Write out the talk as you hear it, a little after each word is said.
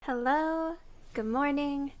Hello, good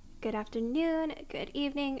morning, good afternoon, good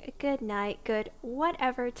evening, good night, good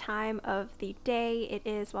whatever time of the day it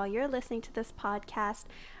is while you're listening to this podcast.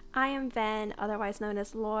 I am Ven, otherwise known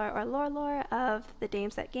as Lore or Lore of the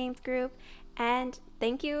Dames That Games group, and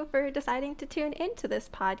thank you for deciding to tune into this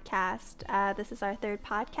podcast. This is our third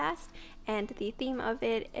podcast, and the theme of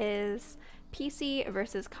it is PC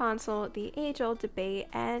versus console, the age-old debate,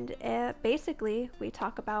 and basically we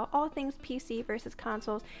talk about all things PC versus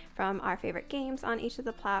consoles, from our favorite games on each of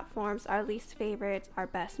the platforms, our least favorites, our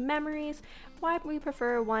best memories, why we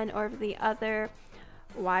prefer one over the other,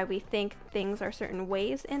 why we think things are certain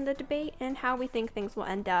ways in the debate, and how we think things will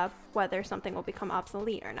end up, whether something will become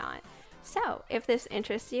obsolete or not. So, if this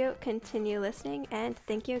interests you, continue listening, and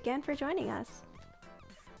thank you again for joining us.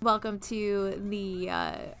 Welcome to the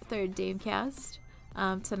third Damecast.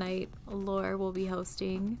 Tonight, Lore will be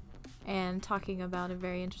hosting and talking about a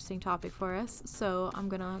very interesting topic for us. So I'm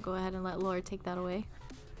going to go ahead and let Lore take that away.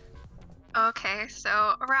 Okay,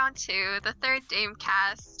 so round two, the third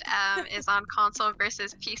Damecast is on console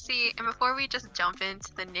versus PC. And before we just jump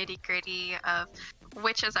into the nitty-gritty of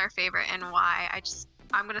which is our favorite and why,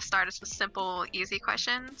 I'm going to start us with simple, easy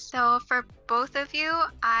questions. So for both of you,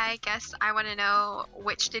 I guess I want to know,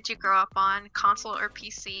 which did you grow up on, console or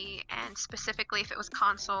PC? And specifically, if it was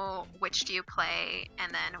console, which do you play?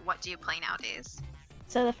 And then what do you play nowadays?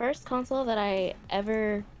 So the first console that I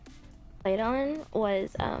ever played on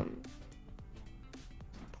was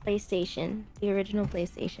PlayStation, the original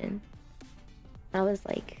PlayStation. That was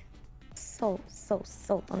like so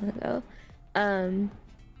long ago.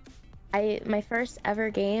 My first ever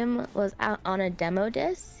game was out on a demo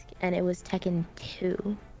disc, and it was Tekken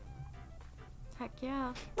 2. Heck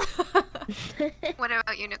yeah. What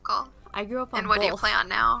about you, Nicole? I grew up on And what both. do you play on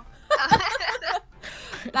now?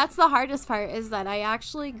 That's the hardest part, is that I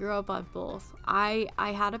actually grew up on both. I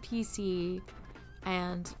had a PC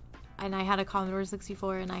and I had a Commodore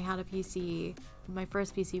 64, and I had a PC. My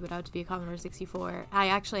first PC would have to be a Commodore 64. I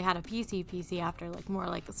actually had a PC after,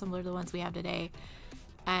 more similar to the ones we have today.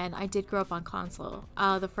 And I did grow up on console.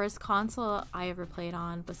 The first console I ever played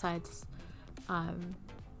on, besides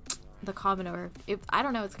the Commodore, I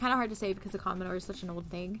don't know, it's kind of hard to say because the Commodore is such an old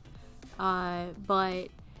thing. But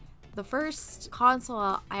the first console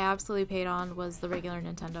I absolutely played on was the regular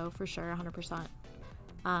Nintendo, for sure, 100%.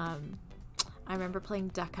 I remember playing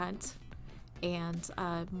Duck Hunt and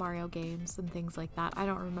Mario games and things like that. I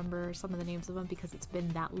don't remember some of the names of them because it's been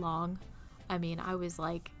that long. I mean, I was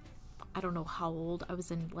I don't know how old. I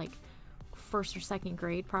was in first or second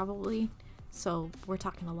grade probably. So we're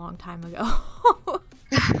talking a long time ago.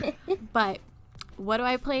 But what do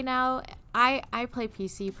I play now? I play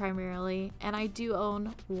PC primarily, and I do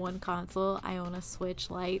own one console. I own a Switch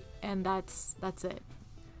Lite, and that's it.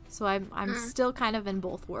 So I'm still kind of in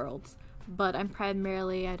both worlds, but I'm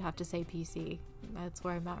primarily, I'd have to say, PC. That's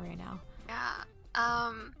where I'm at right now.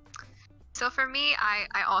 Yeah. So for me,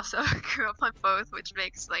 I also grew up on both, which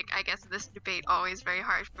makes, I guess this debate always very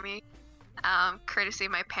hard for me, courtesy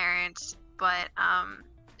of my parents. But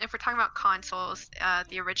if we're talking about consoles,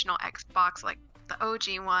 the original Xbox, the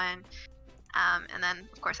OG one, and then,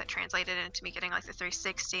 of course, that translated into me getting, the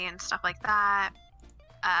 360 and stuff like that.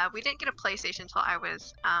 We didn't get a PlayStation until I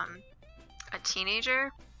was a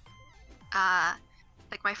teenager.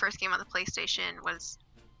 My first game on the PlayStation was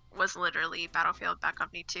literally Battlefield Bad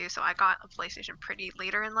Company 2, so I got a PlayStation pretty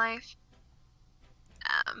later in life.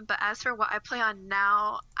 But as for what I play on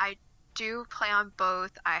now, I do play on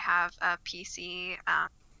both. I have a PC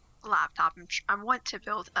laptop. I want to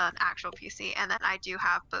build an actual PC, and then I do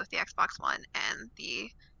have both the Xbox One and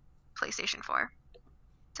the PlayStation 4.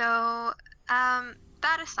 So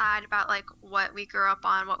that aside about what we grew up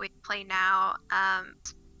on, what we play now,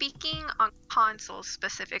 speaking on consoles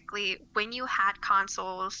specifically, when you had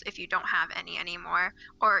consoles, if you don't have any anymore,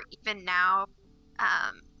 or even now,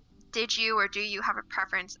 did you or do you have a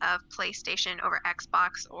preference of PlayStation over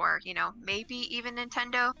Xbox, or, maybe even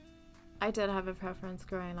Nintendo? I did have a preference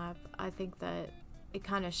growing up. I think that it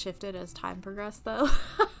kind of shifted as time progressed, though.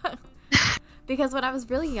 Because when I was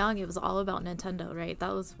really young, it was all about Nintendo, right?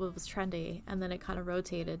 That was what was trendy. And then it kind of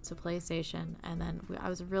rotated to PlayStation. And then I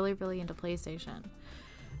was really, really into PlayStation.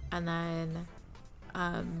 And then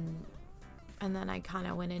I kind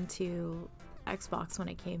of went into Xbox when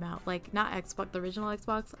it came out. Not Xbox, the original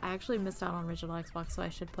Xbox. I actually missed out on original Xbox, so I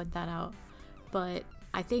should point that out. But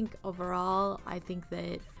I think overall,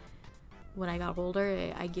 that when I got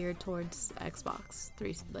older, I geared towards Xbox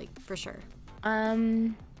 3, for sure.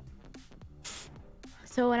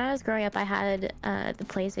 So when I was growing up, I had the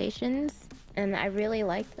PlayStations, and I really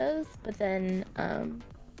liked those. But then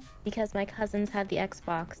because my cousins had the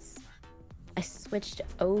Xbox, I switched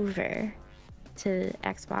over to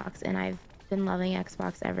Xbox, and I've been loving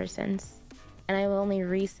Xbox ever since. And I've only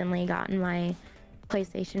recently gotten my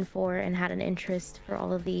PlayStation 4 and had an interest for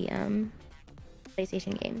all of the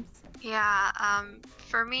PlayStation games. Yeah,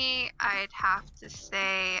 for me, I'd have to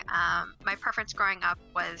say my preference growing up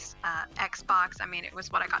was Xbox. I mean, it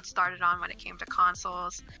was what I got started on when it came to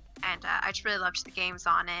consoles, and I just really loved the games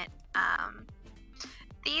on it.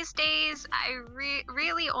 These days, I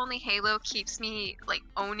really only Halo keeps me like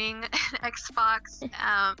owning an Xbox, but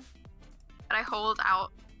I hold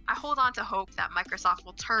on to hope that Microsoft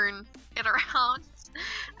will turn it around.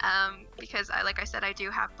 Because like I said, I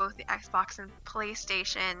do have both the Xbox and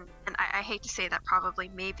PlayStation, and I hate to say that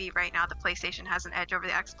probably maybe right now the PlayStation has an edge over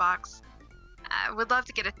the Xbox. I would love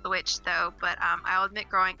to get a Switch though, but I'll admit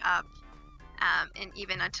growing up, and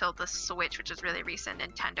even until the Switch, which is really recent,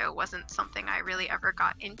 Nintendo wasn't something I really ever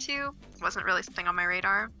got into. It wasn't really something on my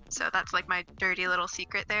radar. So that's like my dirty little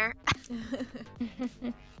secret there.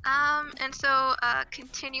 And so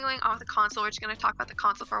continuing on with the console, we're just going to talk about the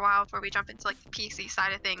console for a while before we jump into like the PC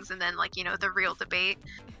side of things and then like, you know, the real debate.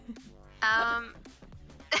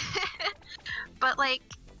 But like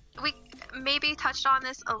we maybe touched on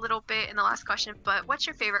this a little bit in the last question, but what's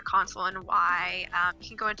your favorite console and why? You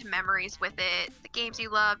can go into memories with it, the games you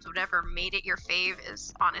loved, whatever made it your fave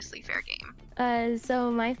is honestly fair game.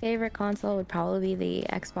 So my favorite console would probably be the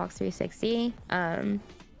Xbox 360,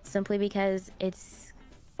 simply because it's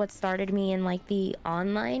what started me in like the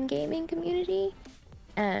online gaming community.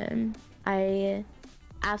 I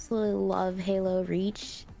absolutely love Halo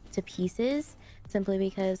Reach to pieces, simply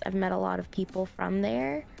because I've met a lot of people from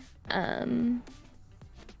there. And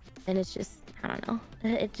it's just, I don't know,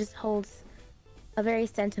 it just holds a very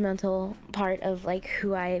sentimental part of like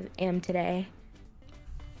who I am today.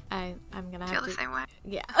 I'm gonna Feel have the to, same way.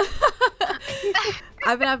 yeah.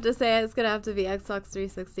 I'm gonna have to say it's gonna have to be Xbox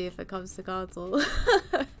 360 if it comes to console.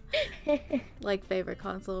 Like favorite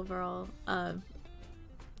console overall.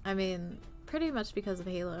 I mean, pretty much because of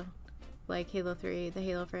Halo, like Halo 3, the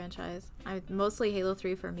Halo franchise. Mostly Halo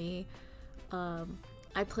 3 for me.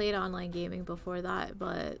 I played online gaming before that,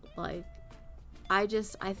 but like I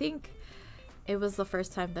think it was the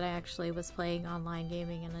first time that I actually was playing online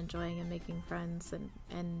gaming and enjoying and making friends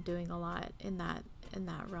and doing a lot in that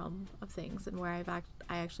realm of things, and where I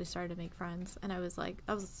actually started to make friends. And I was like,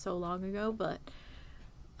 that was so long ago, but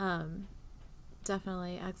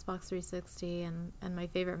definitely Xbox 360, and my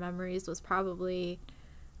favorite memories was probably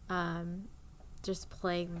just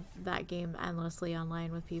playing that game endlessly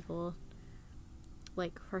online with people,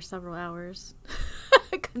 like for several hours,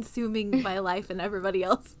 consuming my life and everybody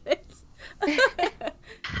else's.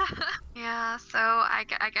 Yeah, so I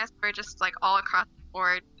guess we're just like all across the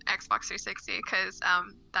board Xbox 360 because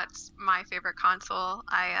that's my favorite console.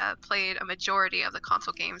 I played a majority of the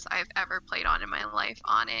console games I've ever played on in my life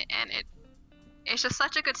on it, and it's just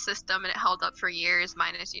such a good system, and it held up for years,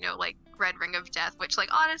 minus, you know, like Red Ring of Death, which like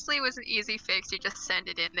honestly was an easy fix. You just send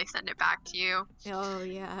it in, they send it back to you. Oh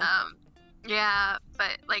yeah. Yeah,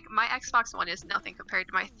 but like my Xbox One is nothing compared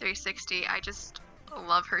to my 360. I just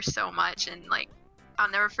love her so much, and like I'll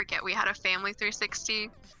never forget we had a family 360,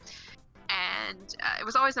 and it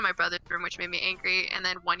was always in my brother's room, which made me angry. And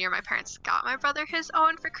then one year my parents got my brother his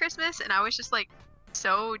own for Christmas, and I was just like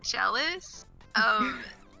so jealous.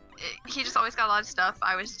 He just always got a lot of stuff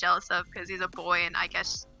I was jealous of because he's a boy, and I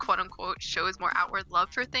guess quote unquote shows more outward love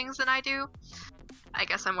for things than I do. I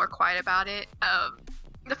guess I'm more quiet about it.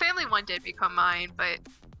 The family one did become mine, but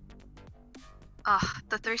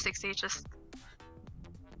the 360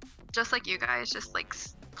 just like you guys, just like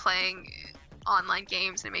playing online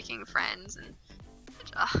games and making friends, and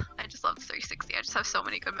I just love the 360. I just have so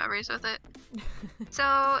many good memories with it. So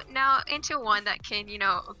now into one that can, you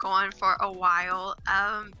know, go on for a while.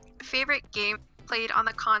 Favorite game played on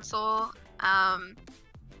the console.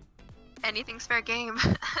 Anything's fair game.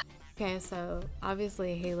 Okay, so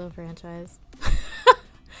obviously Halo franchise.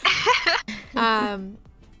 I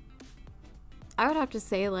would have to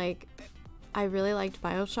say, like, I really liked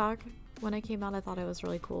BioShock when it came out. I thought it was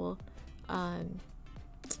really cool. Trying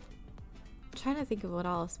to think of what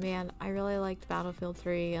else. Man, I really liked Battlefield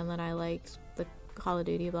 3, and then I liked the Call of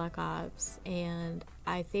Duty Black Ops, and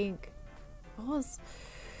I think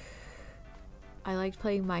I liked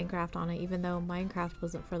playing Minecraft on it, even though Minecraft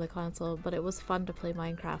wasn't for the console, but it was fun to play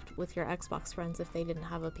Minecraft with your Xbox friends if they didn't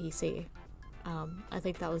have a PC. I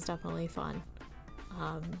think that was definitely fun.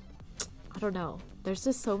 I don't know. There's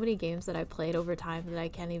just so many games that I played over time that I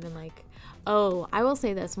can't even like... Oh, I will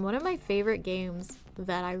say this. One of my favorite games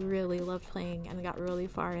that I really loved playing and got really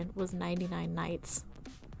far in was 99 Nights.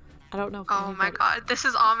 I don't know if Oh my anybody- god, this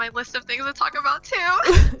is on my list of things to talk about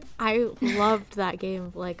too. I loved that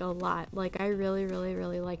game like a lot. Like I really, really,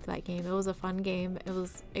 really liked that game. It was a fun game.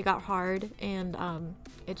 It got hard, and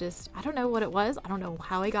it just, I don't know what it was. I don't know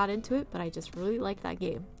how I got into it, but I just really liked that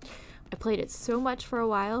game. I played it so much for a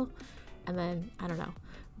while, and then I don't know.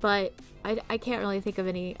 But I can't really think of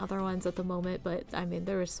any other ones at the moment, but I mean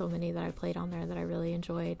there were so many that I played on there that I really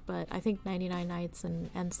enjoyed. But I think 99 Nights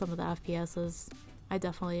and some of the FPSs I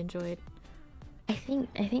definitely enjoyed. I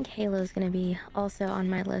think Halo's gonna be also on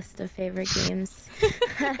my list of favorite games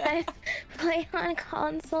I've played on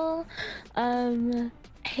console.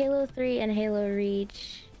 Halo 3 and Halo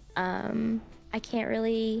Reach. I can't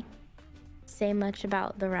really say much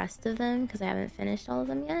about the rest of them because I haven't finished all of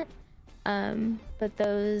them yet. But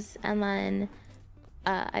those, and then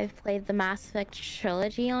I've played the Mass Effect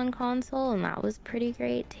trilogy on console, and that was pretty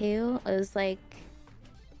great too. It was like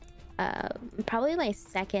probably my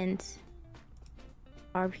second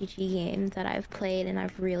RPG game that I've played and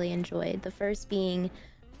I've really enjoyed. The first being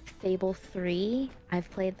Fable 3. I've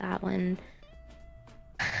played that one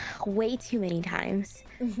way too many times.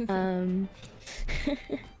 And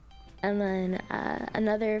then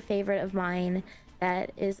another favorite of mine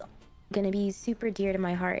that is going to be super dear to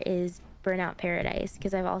my heart is Burnout Paradise,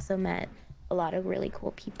 because I've also met a lot of really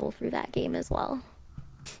cool people through that game as well.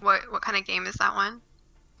 What kind of game is that one?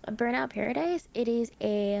 Burnout Paradise, it is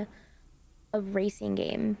a racing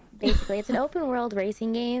game. Basically, it's an open world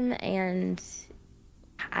racing game, and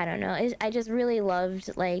I don't know. I just really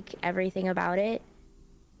loved like everything about it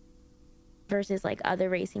versus like other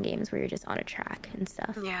racing games where you're just on a track and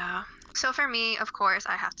stuff. Yeah. So for me, of course,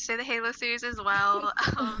 I have to say the Halo series as well.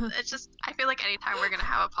 It's just, I feel like anytime we're gonna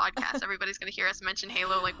have a podcast, everybody's gonna hear us mention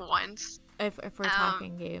Halo like once. If we're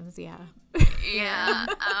talking games, yeah. Yeah.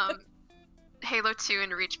 Halo 2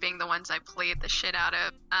 and Reach being the ones I played the shit out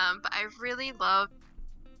of. But I really love,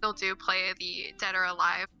 still do play the Dead or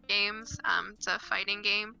Alive games. It's a fighting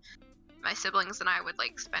game. My siblings and I would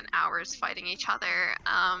like spend hours fighting each other.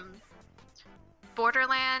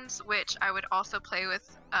 Borderlands, which I would also play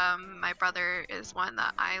with my brother, is one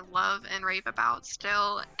that I love and rave about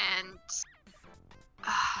still. And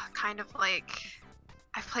kind of like,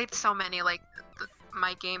 I've played so many, like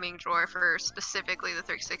my gaming drawer for specifically the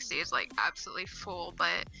 360 is like absolutely full.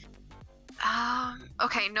 But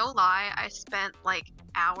okay, no lie, I spent like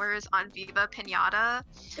hours on Viva Pinata,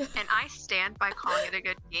 and I stand by calling it a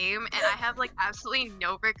good game, and I have like absolutely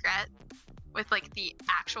no regret with like the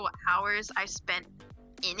actual hours I spent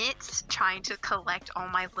in it trying to collect all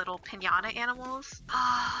my little pinata animals.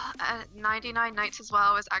 99 Nights as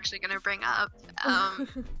well I was actually going to bring up.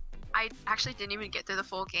 I actually didn't even get through the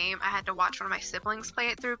full game. I had to watch one of my siblings play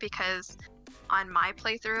it through, because on my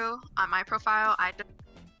playthrough, on my profile, I didn't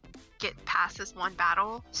get past this one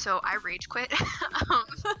battle, so I rage quit. It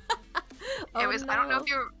was, no. I don't know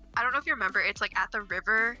if you remember, it's like at the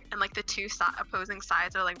river and like the two opposing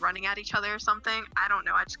sides are like running at each other or something. I don't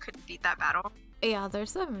know, I just couldn't beat that battle. Yeah, there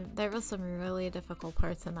was some really difficult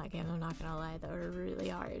parts in that game, I'm not gonna lie, that were really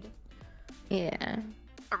hard. Yeah.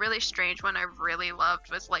 A really strange one I really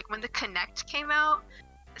loved was like when the Kinect came out,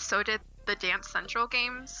 so did the Dance Central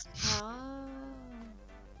games. Oh.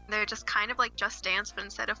 They're just kind of like Just Dance, but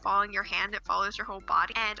instead of following your hand, it follows your whole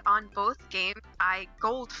body. And on both games, I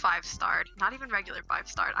gold 5-starred, not even regular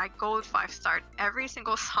 5-starred, I gold 5-starred every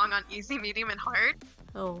single song on easy, medium, and hard.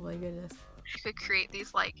 Oh my goodness. You could create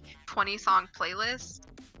these like 20-song playlists,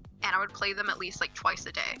 and I would play them at least like twice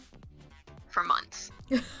a day for months.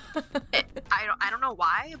 I don't know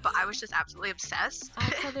why, but I was just absolutely obsessed.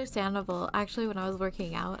 That's understandable. Actually, when I was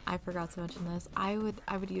working out, I forgot to mention this. I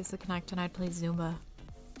would use the Kinect and I'd play Zumba.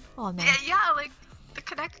 Oh man. Yeah, like the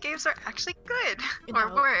Kinect games are actually good, You or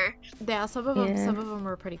know. were. Yeah, some of them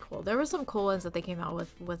were pretty cool. There were some cool ones that they came out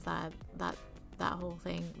with that whole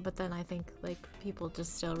thing, but then I think like people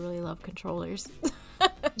just still really love controllers.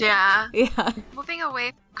 Yeah. Yeah. Moving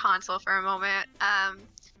away from console for a moment,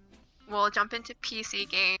 we'll jump into PC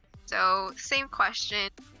games. So same question,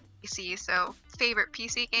 PC. So favorite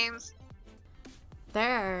PC games?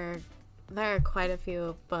 There are quite a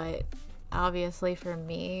few, but obviously for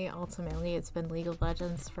me, ultimately it's been League of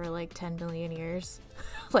Legends for like 10 million years,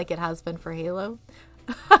 like it has been for Halo.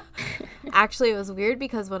 Actually, it was weird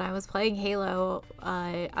because when I was playing Halo,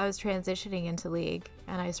 I was transitioning into League,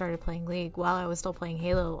 and I started playing League while I was still playing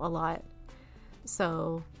Halo a lot.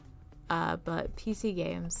 So, but PC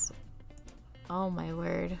games, oh my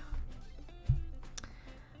word.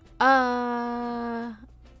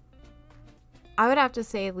 I would have to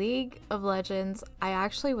say League of Legends. I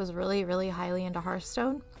actually was really, really highly into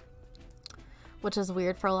Hearthstone, which is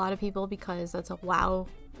weird for a lot of people because it's a WoW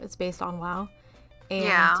It's based on WoW. And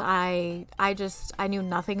Yeah. I knew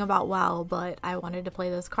nothing about WoW, but I wanted to play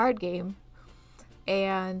this card game.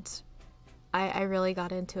 And I really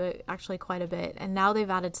got into it actually quite a bit. And now they've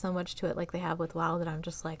added so much to it like they have with WoW that I'm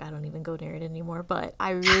just like, I don't even go near it anymore. But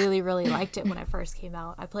I really, really liked it when it first came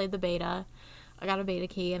out. I played the beta. I got a beta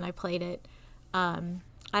key and I played it. I'd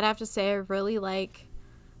have to say I really like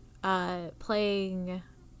playing...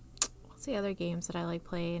 What's the other games that I like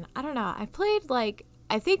playing? I don't know. I played like...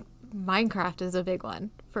 I think Minecraft is a big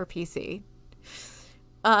one for PC.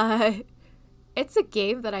 It's a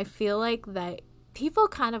game that I feel like that people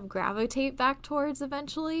kind of gravitate back towards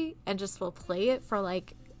eventually and just will play it for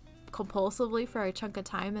like compulsively for a chunk of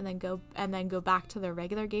time and then go back to their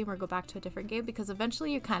regular game or go back to a different game, because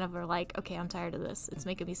eventually you kind of are like, okay, I'm tired of this. It's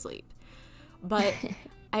making me sleep. But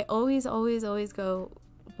I always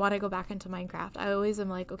want to go back into Minecraft. I always am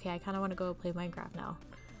like, okay, I kind of want to go play Minecraft now,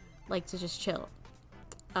 like to just chill.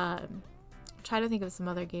 Try to think of some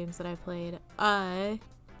other games that I played on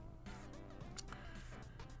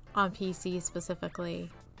PC specifically.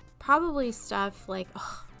 Probably stuff like,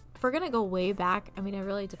 if we're gonna go way back, I mean, it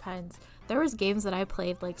really depends. There was games that I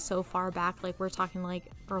played like so far back, like we're talking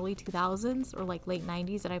like early 2000s or like late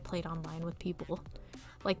 90s, that I played online with people.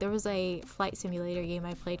 Like there was a flight simulator game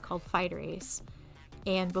I played called Fight Race,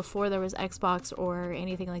 and before there was Xbox or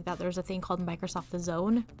anything like that, there was a thing called Microsoft The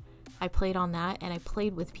Zone. I played on that, and I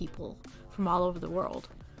played with people from all over the world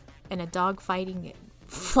in a dogfighting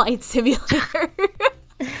flight simulator.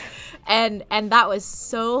 and that was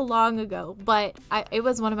so long ago, but it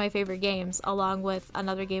was one of my favorite games, along with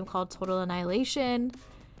another game called Total Annihilation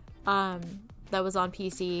that was on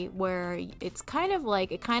PC, where it's kind of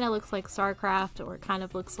like, it kind of looks like StarCraft, or it kind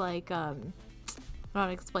of looks like I don't know how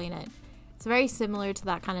to explain it. It's very similar to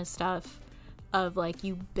that kind of stuff of like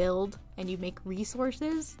you build and you make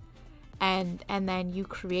resources, and then you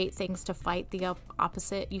create things to fight the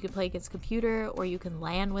opposite. You could play against computer, or you can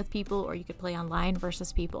LAN with people, or you could play online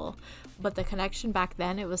versus people. But the connection back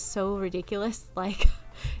then, it was so ridiculous. Like,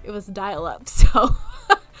 it was dial-up. So,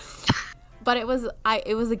 but it was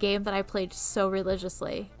a game that I played so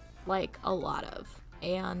religiously, like a lot of.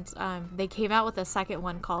 And they came out with a second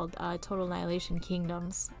one called Total Annihilation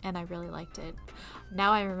Kingdoms, and I really liked it.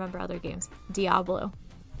 Now I remember other games. Diablo.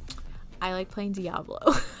 I like playing Diablo.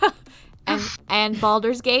 and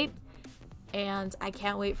Baldur's Gate, and I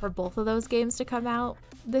can't wait for both of those games to come out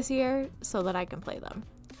this year so that I can play them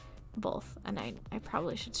both, and I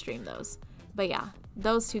probably should stream those. But yeah,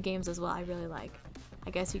 those two games as well I really like.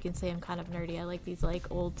 I guess you can say I'm kind of nerdy. I like these like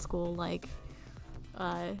old school, like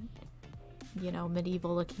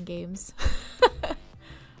medieval looking games.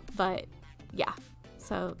 But yeah,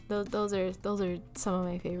 so those are some of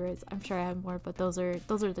my favorites. I'm sure I have more, but those are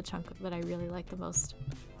the chunk that I really like the most.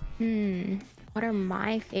 What are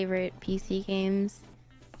my favorite PC games?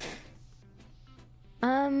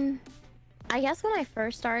 I guess when I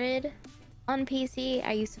first started on PC,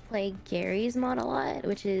 I used to play Garry's Mod a lot,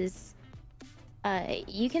 which is,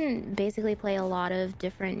 you can basically play a lot of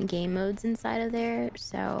different game modes inside of there.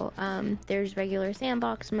 So, there's regular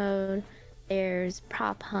sandbox mode, there's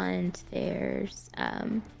prop hunt, there's,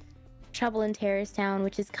 Trouble in Terrorist Town,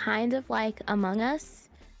 which is kind of like Among Us,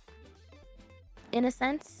 in a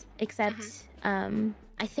sense, except I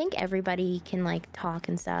think everybody can like talk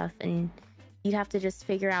and stuff, and you have to just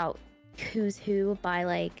figure out who's who by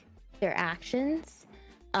like their actions.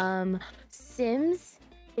 Sims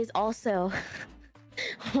is also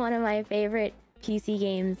one of my favorite PC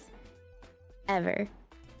games ever.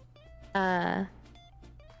 I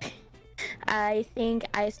think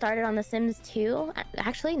I started on The Sims 2.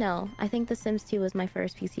 Actually, no. I think The Sims 2 was my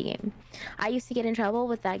first PC game. I used to get in trouble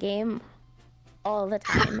with that game all the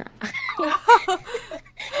time.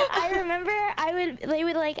 I remember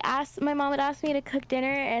my mom would ask me to cook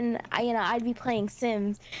dinner, and I'd be playing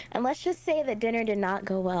Sims, and let's just say that dinner did not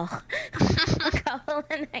go well a couple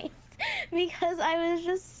of nights, because I was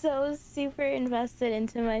just so super invested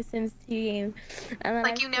into my Sims 2 game. And then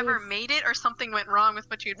like, you never made it, or something went wrong with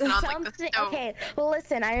what you'd put on like the stove? Okay, well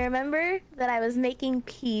listen, I remember that I was making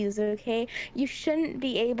peas, okay? You shouldn't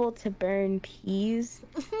be able to burn peas,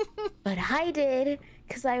 but I did,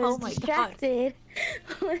 because I was distracted.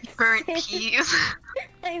 Burnt peas?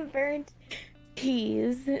 I burnt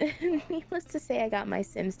peas. Needless to say, I got my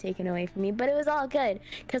Sims taken away from me, but it was all good,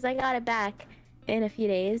 because I got it back in a few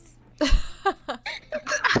days.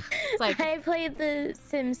 I played The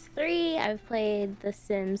Sims 3, I've played The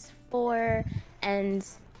Sims 4, and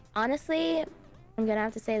honestly, I'm gonna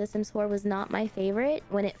have to say The Sims 4 was not my favorite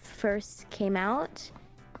when it first came out,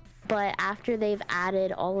 but after they've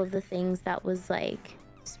added all of the things that was like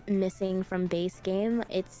missing from base game.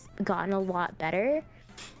 It's gotten a lot better,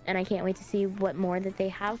 and I can't wait to see what more that they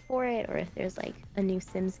have for it, or if there's like a new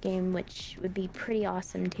Sims game, which would be pretty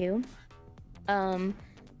awesome too. Then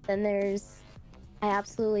I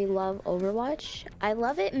absolutely love Overwatch. I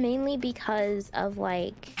love it mainly because of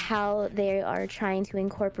like how they are trying to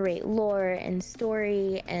incorporate lore and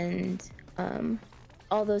story and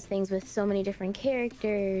all those things with so many different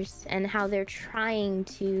characters, and how they're trying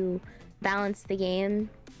to balance the game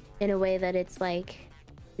in a way that it's like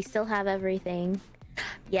we still have everything.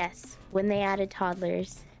 Yes, when they added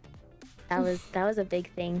toddlers, that was a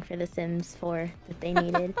big thing for The Sims 4 that they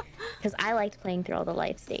needed, because I liked playing through all the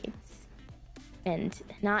life states, and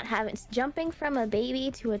not having jumping from a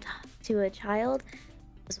baby to a child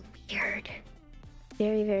was weird,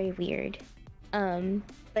 very, very weird.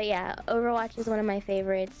 But yeah, Overwatch is one of my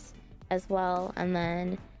favorites as well, and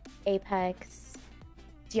then Apex.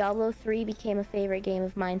 Diablo 3 became a favorite game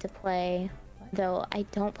of mine to play, though I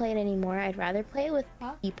don't play it anymore. I'd rather play it with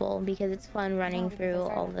people because it's fun running through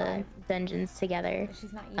all the dungeons together,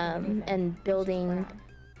 and building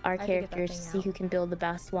our characters to see who can build the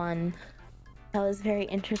best one. That was very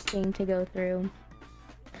interesting to go through.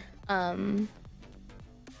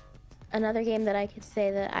 Another game that I could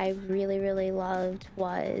say that I really, really loved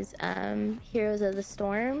was Heroes of the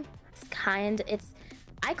Storm.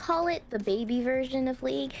 I call it the baby version of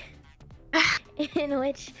League, in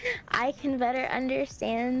which I can better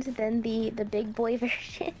understand than the big boy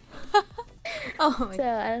version. Oh my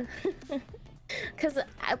god. So, because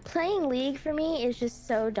playing League for me is just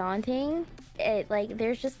so daunting.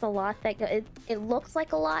 There's just a lot that it looks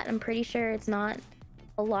like a lot. I'm pretty sure it's not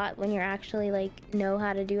a lot when you're actually like know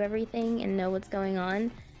how to do everything and know what's going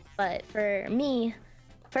on. But for me,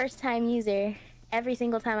 first time user, every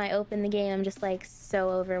single time I open the game, I'm just like so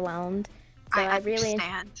overwhelmed. So I really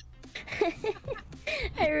understand.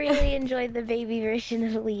 I really enjoyed the baby version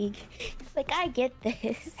of League. It's like, I get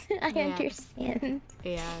this. I understand.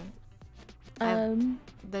 Yeah.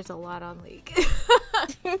 There's a lot on League.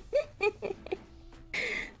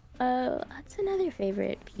 That's another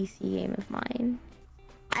favorite PC game of mine.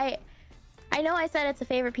 I know I said it's a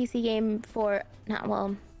favorite PC game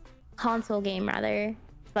console game rather,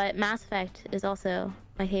 but Mass Effect is also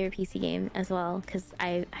my favorite PC game as well, because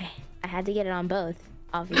I had to get it on both,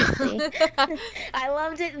 obviously. I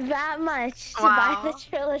loved it that much to buy the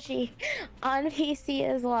trilogy on PC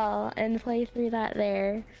as well and play through that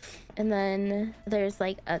there. And then there's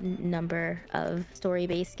like a number of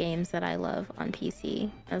story-based games that I love on PC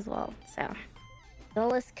as well. So the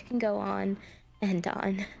list can go on and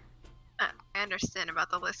on. I understand about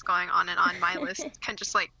the list going on and on. My list can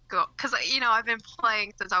just like go, because I've been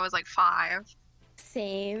playing since I was like 5.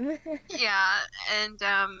 Same. Yeah, and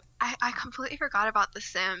I completely forgot about The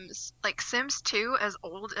Sims. Like Sims 2, as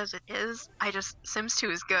old as it is, Sims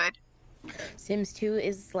 2 is good. Sims 2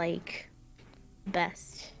 is like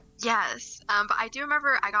best. Yes, but I do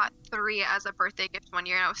remember I got 3 as a birthday gift one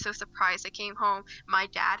year, and I was so surprised. I came home, my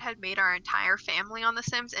dad had made our entire family on The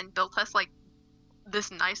Sims and built us like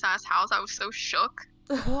this nice ass house. I was so shook.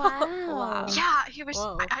 Wow. Yeah, he was.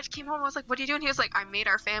 I came home. I was like, "What are you doing?" He was like, "I made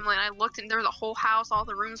our family." And I looked, and there was a whole house. All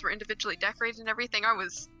the rooms were individually decorated and everything. I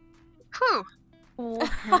was, whew.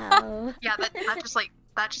 Wow. Yeah,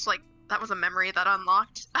 that was a memory that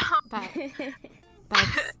unlocked.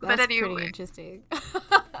 That's but anyway, pretty interesting.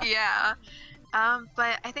 Yeah.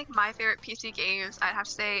 But I think my favorite PC games, I'd have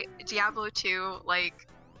to say Diablo 2. Like,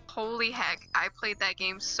 holy heck, I played that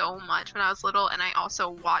game so much when I was little, and I also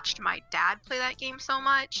watched my dad play that game so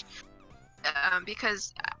much,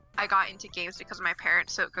 because I got into games because of my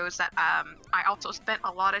parents. So it goes that I also spent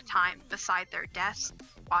a lot of time beside their desks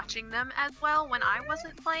watching them as well when I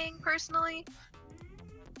wasn't playing personally.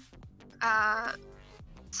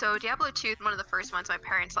 So Diablo 2 is one of the first ones my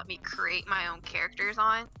parents let me create my own characters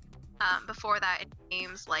on. Before that, in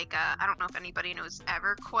games like, I don't know if anybody knows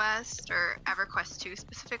EverQuest, or EverQuest 2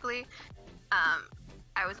 specifically,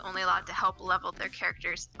 I was only allowed to help level their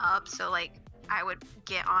characters up. So like, I would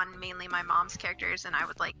get on mainly my mom's characters, and I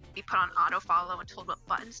would like be put on auto follow and told what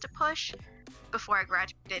buttons to push before I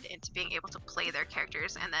graduated into being able to play their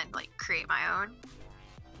characters and then like create my own.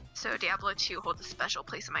 So Diablo 2 holds a special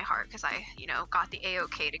place in my heart because I, got the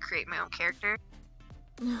A-OK to create my own character.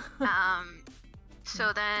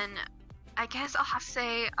 So then I guess I'll have to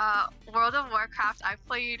say World of Warcraft. I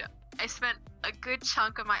spent a good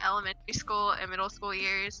chunk of my elementary school and middle school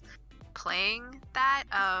years playing that.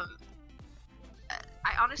 I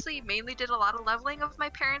honestly mainly did a lot of leveling of my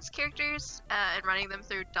parents' characters and running them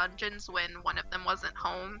through dungeons when one of them wasn't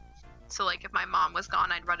home. So like if my mom was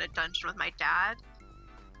gone, I'd run a dungeon with my dad.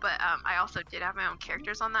 but I also did have my own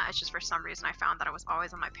characters on that. It's just for some reason I found that I was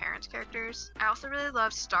always on my parents' characters. I also really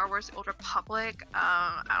loved Star Wars: The Old Republic.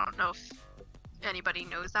 I don't know if anybody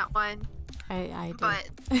knows that one. I do. But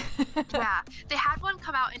yeah, they had one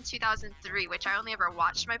come out in 2003, which I only ever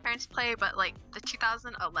watched my parents play. But like the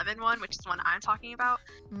 2011 one, which is the one I'm talking about,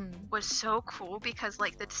 was so cool because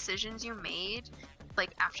like the decisions you made, like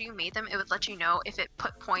after you made them, it would let you know if it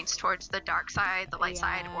put points towards the dark side, the light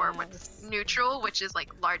side, or what's neutral, which is like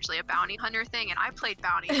largely a bounty hunter thing. And I played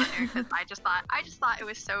bounty hunter because I just thought it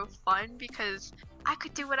was so fun because I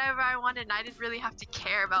could do whatever I wanted and I didn't really have to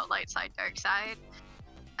care about light side, dark side.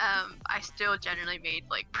 I still generally made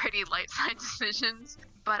like pretty light side decisions,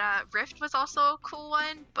 but Rift was also a cool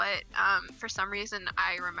one, but for some reason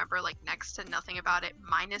I remember like next to nothing about it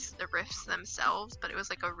minus the rifts themselves, but it was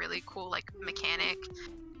like a really cool like mechanic.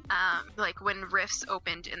 Like when rifts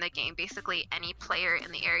opened in the game, basically any player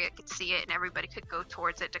in the area could see it and everybody could go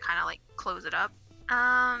towards it to kind of like close it up.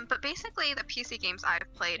 But basically the PC games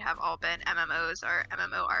I've played have all been MMOs or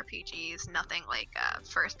MMORPGs, nothing like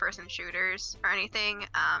first-person shooters or anything.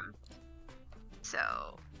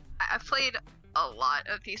 So I've played a lot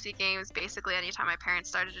of PC games. Basically anytime my parents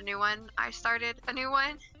started a new one, I started a new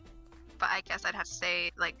one. But I guess I'd have to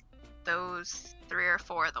say like those 3 or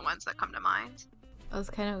 4 are the ones that come to mind. That was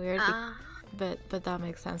kind of weird, but that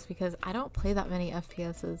makes sense because I don't play that many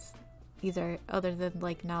FPSs either, other than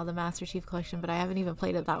like now the Master Chief Collection, but I haven't even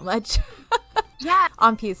played it that much. Yeah,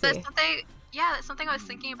 on PC. That's something I was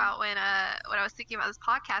thinking about when I was thinking about this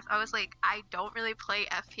podcast. I was like, I don't really play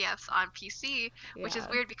FPS on PC, which is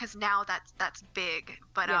weird because now that's big.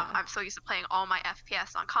 But I'm so used to playing all my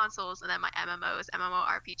FPS on consoles and then my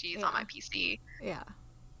MMORPGs on my PC. Yeah.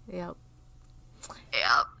 Yep.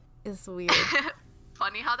 It's weird.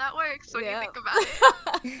 Funny how that works when you think about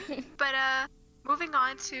it. But moving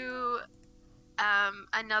on to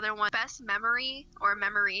another one, best memory or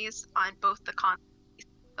memories on both the consoles.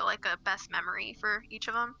 So like a best memory for each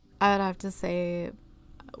of them. I would have to say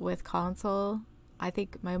with console, I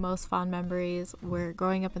think my most fond memories were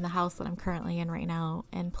growing up in the house that I'm currently in right now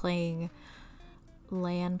and playing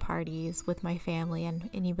LAN parties with my family and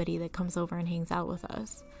anybody that comes over and hangs out with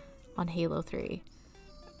us on Halo 3.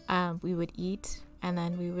 We would eat and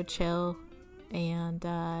then we would chill, and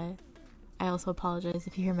I also apologize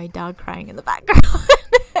if you hear my dog crying in the background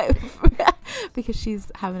because she's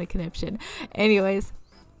having a conniption. Anyways,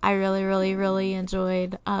 I really, really, really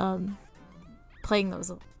enjoyed playing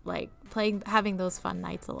those, having those fun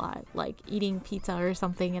nights a lot, like eating pizza or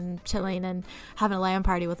something and chilling and having a LAN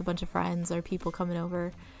party with a bunch of friends or people coming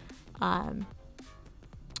over.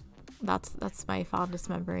 That's my fondest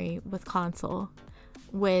memory with console.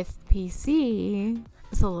 With PC,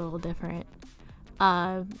 it's a little different.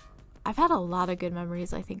 I've had a lot of good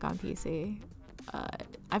memories, I think, on PC.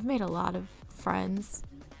 I've made a lot of friends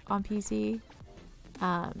on PC.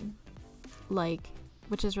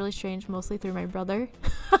 Which is really strange, mostly through my brother.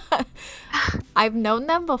 I've known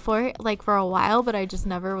them before, like for a while, but I just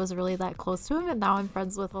never was really that close to him, and now I'm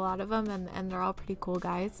friends with a lot of them, and they're all pretty cool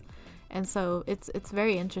guys, and so it's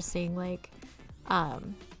very interesting,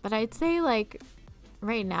 but I'd say like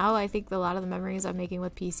right now, I think a lot of the memories I'm making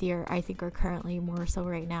with PC are currently more so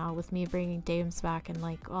right now with me bringing Dames back and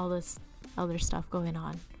like all this other stuff going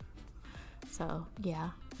on. So yeah,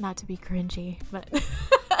 not to be cringy, but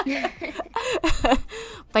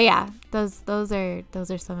but yeah, those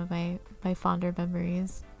are some of my fonder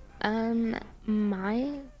memories. My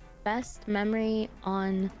best memory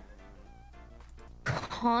on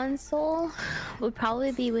console would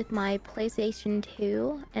probably be with my PlayStation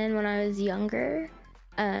 2, and when I was younger,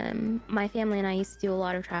 my family and I used to do a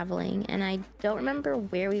lot of traveling, and I don't remember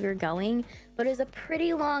where we were going, but it was a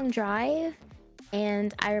pretty long drive,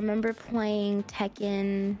 and I remember playing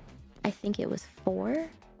Tekken, I think it was 4,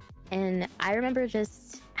 and I remember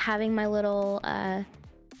just having my little,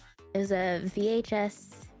 it was a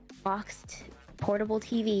VHS boxed portable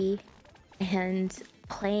TV, and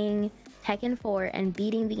playing Tekken 4 and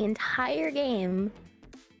beating the entire game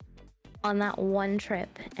on that one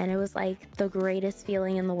trip, and it was like the greatest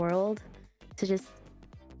feeling in the world to just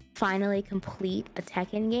finally complete a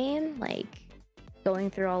Tekken game, like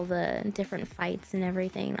going through all the different fights and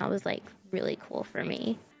everything. That was like really cool for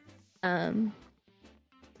me.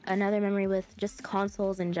 Another memory with just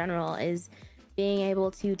consoles in general is being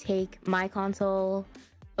able to take my console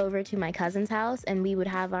over to my cousin's house, and we would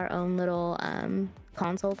have our own little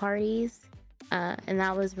console parties, and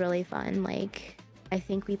that was really fun. Like, I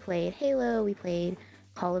think we played Halo, we played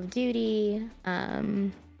Call of Duty,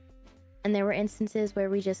 and there were instances where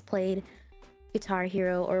we just played Guitar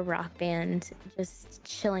Hero or Rock Band, just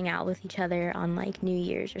chilling out with each other on like New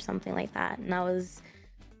Year's or something like that. And that was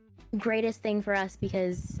the greatest thing for us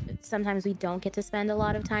because sometimes we don't get to spend a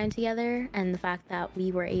lot of time together, and the fact that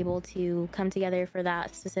we were able to come together for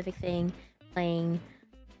that specific thing, playing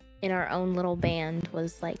in our own little band,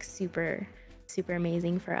 was like super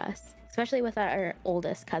amazing for us, especially with our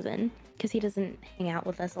oldest cousin, because he doesn't hang out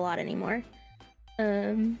with us a lot anymore.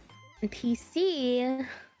 And PC,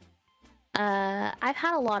 I've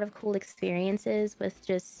had a lot of cool experiences with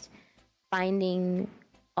just finding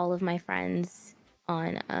all of my friends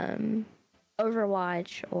on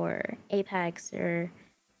Overwatch or Apex, or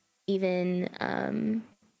even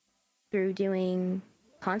through doing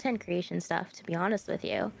content creation stuff, to be honest with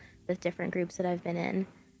you, with different groups that I've been in.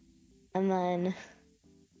 And then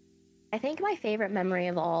I think my favorite memory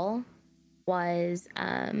of all was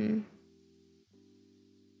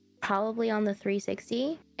probably on the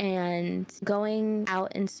 360 and going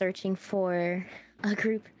out and searching for a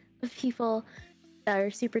group of people that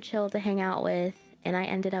are super chill to hang out with, and I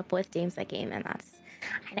ended up with Dames That Game, and that's,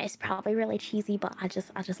 I know it's probably really cheesy, but I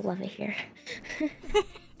just love it here.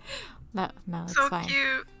 No, it's So fine.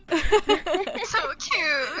 cute. So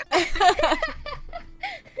cute.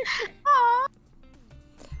 Aw.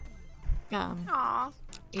 Aw.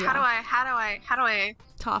 Yeah. How do I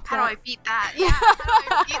Top How do I that. beat that? Yeah, how do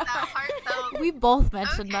I beat that heartfelt? We both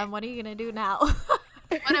mentioned Okay. them. What are you gonna do now?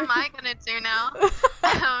 What am I gonna do now?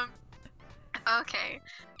 Okay.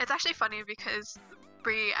 It's actually funny because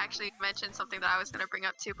Bree actually mentioned something that I was gonna bring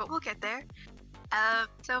up too, but we'll get there.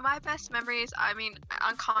 So my best memories, I mean,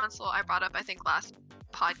 on console, I brought up, I think, last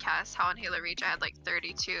podcast, how on Halo Reach I had like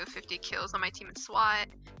 32, 50 kills on my team in SWAT.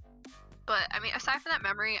 But I mean, aside from that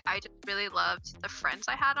memory, I just really loved the friends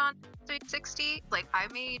I had on 360. Like, I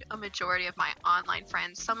made a majority of my online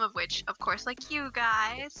friends, some of which, of course, like you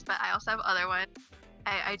guys, but I also have other ones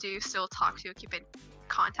I do still talk to, keep in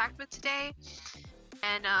contact with today.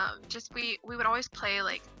 And just we would always play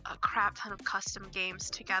like a crap ton of custom games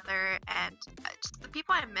together. And just the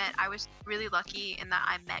people I met, I was really lucky in that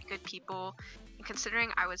I met good people. And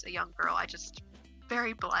considering I was a young girl, I just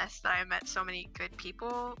very blessed that I met so many good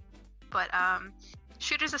people. But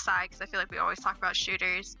shooters aside, because I feel like we always talk about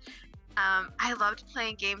shooters, I loved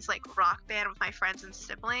playing games like Rock Band with my friends and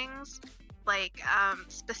siblings. Like,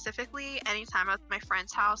 specifically, anytime I was at my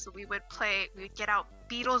friend's house, we would get out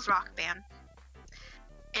Beatles Rock Band.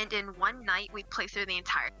 And in one night, we'd play through the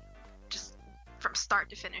entire, just from start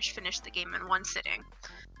to finish the game in one sitting.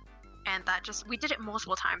 And that we did it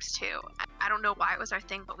multiple times too. I don't know why it was our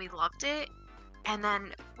thing, but we loved it. And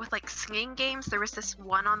then with like singing games, there was this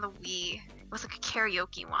one on the Wii. It was like a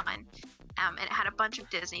karaoke one. And it had a bunch of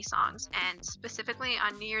Disney songs. And specifically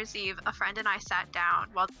on New Year's Eve, a friend and I sat down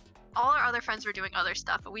while all our other friends were doing other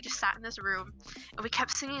stuff, but we just sat in this room and we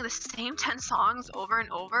kept singing the same 10 songs over and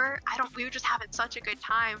over. We were just having such a good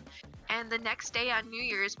time. And the next day on New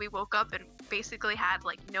Year's, we woke up and basically had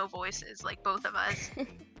like no voices, like both of us.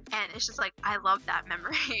 And it's just like, I love that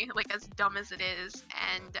memory, like as dumb as it is.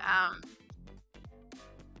 And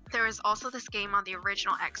there was also this game on the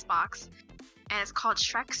original Xbox, and it's called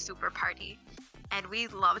Shrek Super Party. And we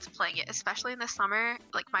loved playing it, especially in the summer.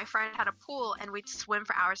 Like, my friend had a pool, and we'd swim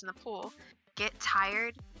for hours in the pool, get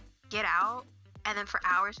tired, get out, and then for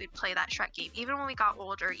hours we'd play that Shrek game. Even when we got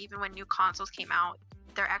older, even when new consoles came out,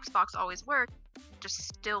 their Xbox always worked, just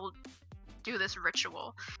still do this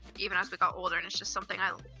ritual, even as we got older. And it's just something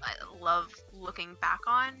I love looking back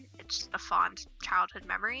on. It's just a fond childhood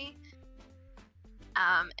memory.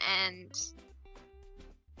 And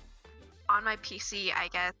on my PC, I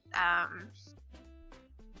guess,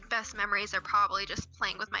 best memories are probably just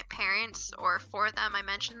playing with my parents or for them. I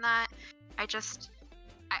mentioned that. I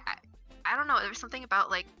don't know, there was something about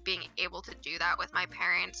like being able to do that with my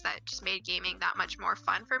parents that just made gaming that much more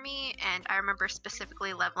fun for me. And I remember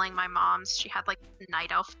specifically leveling my mom's. She had like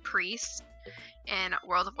Night Elf Priest in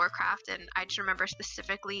World of Warcraft, and I just remember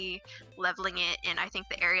specifically leveling it in, I think,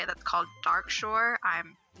 the area that's called Darkshore.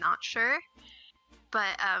 I'm not sure.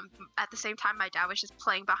 But at the same time, my dad was just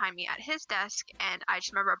playing behind me at his desk, and I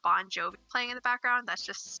just remember Bon Jovi playing in the background. That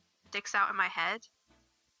just sticks out in my head.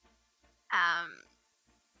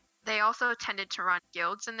 They also tended to run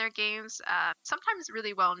guilds in their games, sometimes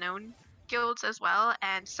really well-known guilds as well,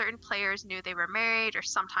 and certain players knew they were married, or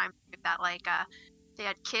sometimes that like they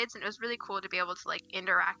had kids, and it was really cool to be able to like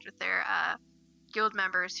interact with their guild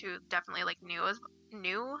members who definitely like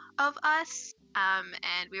knew of us.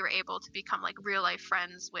 And we were able to become like real life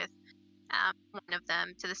friends with one of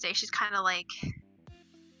them to this day. She's kind of like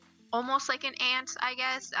almost like an aunt, I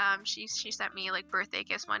guess. She sent me like birthday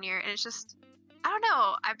gifts one year, and it's just I don't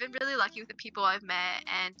know. I've been really lucky with the people I've met,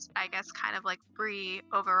 and I guess kind of like Bree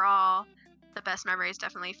overall, the best memories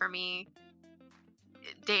definitely for me.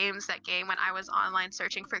 Dames that game when I was online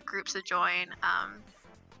searching for groups to join.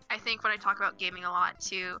 I think when I talk about gaming a lot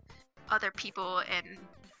to other people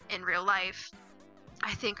in real life,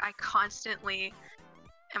 I think I am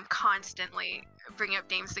constantly bringing up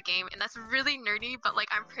Dames the Game, and that's really nerdy, but like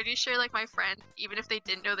I'm pretty sure like my friend, even if they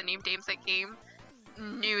didn't know the name Dames the Game,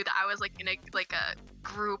 knew that I was like in a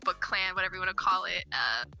group, a clan, whatever you want to call it,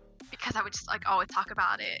 because I would just like always talk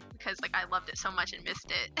about it because like I loved it so much and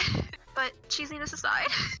missed it. But cheesiness aside.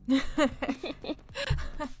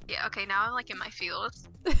 Yeah, okay, now I'm like in my feels.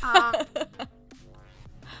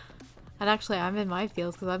 And actually, I'm in my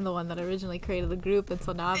feels because I'm the one that originally created the group, and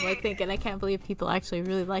so now I'm like thinking, I can't believe people actually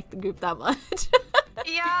really like the group that much.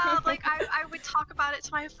 Yeah, like I would talk about it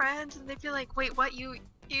to my friends, and they'd be like, "Wait, what? You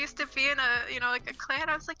used to be in a clan?"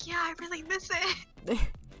 I was like, "Yeah, I really miss it."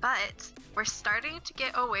 But we're starting to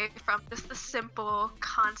get away from just the simple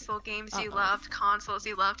console games you loved, consoles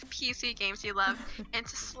you loved, PC games you loved, and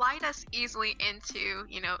to slide us easily into,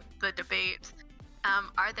 the debate.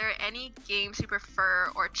 Are there any games you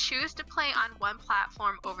prefer or choose to play on one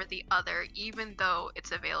platform over the other, even though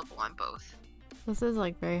it's available on both? This is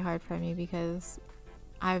like very hard for me because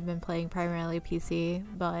I've been playing primarily PC,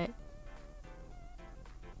 but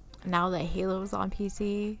now that Halo's on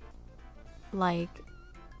PC, like,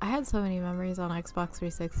 I had so many memories on Xbox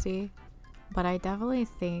 360, but I definitely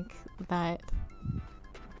think that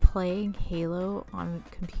playing Halo on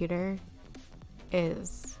computer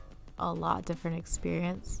is a lot different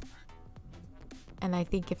experience. And I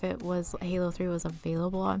think if it was Halo 3 was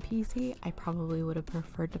available on PC, I probably would have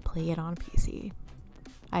preferred to play it on PC.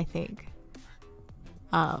 I think.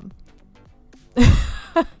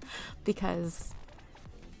 Because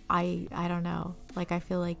I don't know. Like, I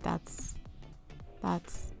feel like that's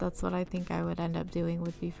what I think I would end up doing,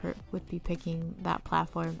 would be picking that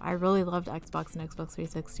platform. I really loved Xbox and Xbox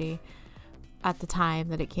 360 at the time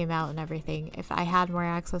that it came out and everything. If I had more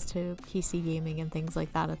access to PC gaming and things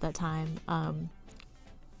like that at that time, I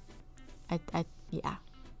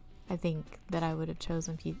think that I would have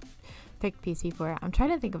chosen picked PC for it. I'm trying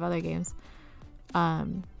to think of other games.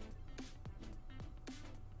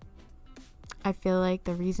 I feel like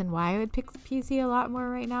the reason why I would pick PC a lot more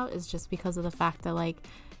right now is just because of the fact that, like,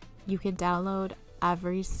 you can download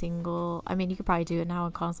every single... I mean, you could probably do it now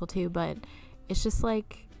on console too, but it's just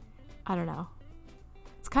like, I don't know.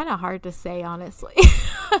 It's kind of hard to say, honestly,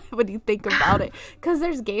 when you think about it. Because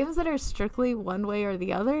there's games that are strictly one way or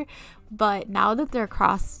the other, but now that they're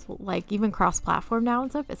even cross-platform now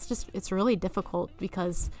and stuff, it's really difficult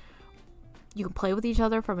because you can play with each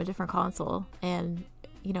other from a different console, and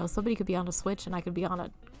somebody could be on a Switch and I could be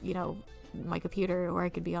on my computer, or I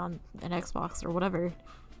could be on an Xbox or whatever.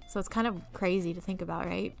 So it's kind of crazy to think about,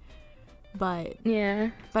 right? But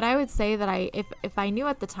yeah. But I would say that if I knew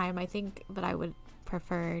at the time, I think that I would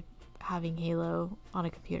prefer having Halo on a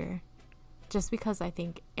computer, just because I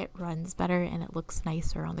think it runs better and it looks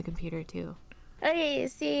nicer on the computer too. Okay,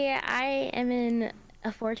 see, I am in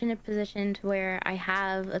a fortunate position to where I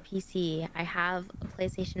have a PC, I have a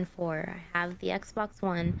PlayStation 4, I have the Xbox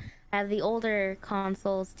One, I have the older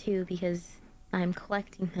consoles too because I'm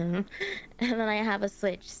collecting them, and then I have a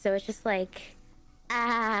Switch. So it's just like,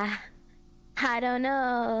 I don't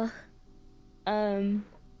know.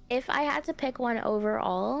 If I had to pick one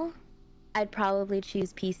overall, I'd probably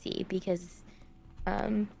choose PC because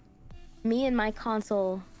me and my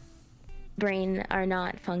console brain are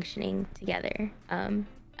not functioning together.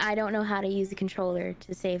 I don't know how to use a controller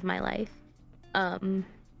to save my life. Unless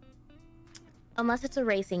it's a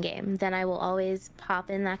racing game, then I will always pop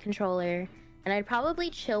in that controller, and I'd probably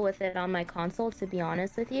chill with it on my console, to be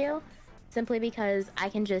honest with you, simply because I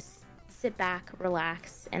can just sit back,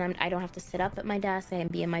 relax, and I don't have to sit up at my desk. I can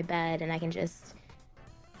be in my bed and I can just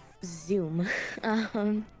zoom.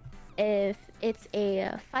 If it's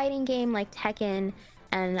a fighting game like Tekken,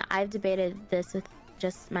 and I've debated this with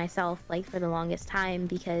just myself like for the longest time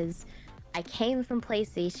because I came from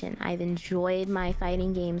PlayStation. I've enjoyed my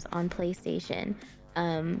fighting games on PlayStation,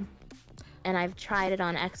 and I've tried it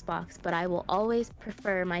on Xbox, but I will always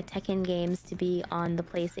prefer my Tekken games to be on the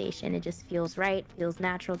PlayStation. It just feels right, feels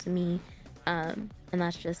natural to me, and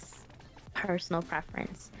that's just personal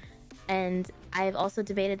preference. And I've also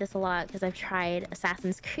debated this a lot because I've tried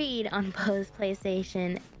Assassin's Creed on both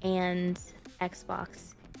PlayStation and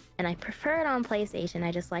Xbox, and I prefer it on PlayStation.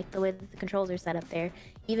 I just like the way that the controls are set up there,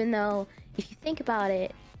 even though if you think about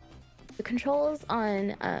it, the controls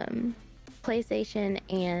on PlayStation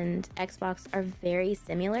and Xbox are very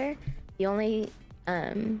similar. The only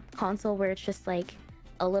console where it's just like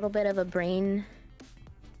a little bit of a brain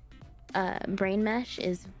mesh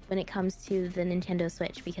is when it comes to the Nintendo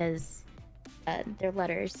Switch, because their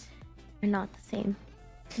letters are not the same.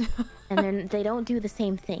 And they don't do the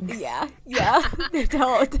same things. Yeah, they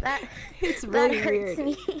don't. It's really that hurts weird.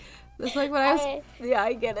 me. It's like when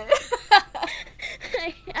I get it.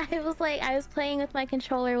 I was playing with my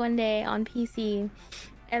controller one day on PC,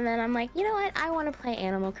 and then I'm like, you know what? I want to play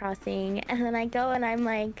Animal Crossing. And then I go and I'm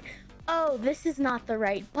like, oh, this is not the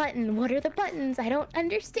right button. What are the buttons? I don't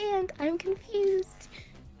understand. I'm confused.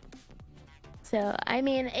 So, I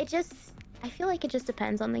mean, I feel like it just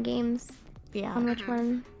depends on the games. Yeah. On which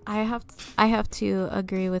one. I have to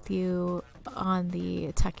agree with you on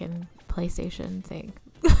the Tekken PlayStation thing.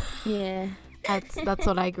 Yeah. That's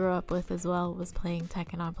what I grew up with as well, was playing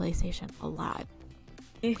Tekken on PlayStation a lot.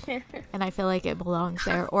 And I feel like it belongs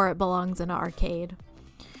there, or it belongs in an arcade.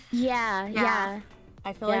 Yeah.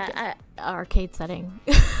 I feel like arcade setting.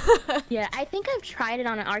 Yeah, I think I've tried it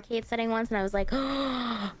on an arcade setting once, and I was like,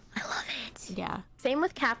 oh, I love it. Yeah. Same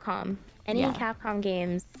with Capcom. Any Capcom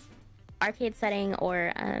games, arcade setting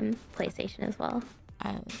or PlayStation as well.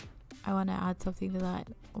 I want to add something to that.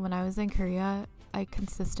 When I was in Korea, I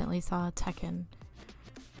consistently saw Tekken,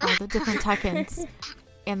 all the different Tekkens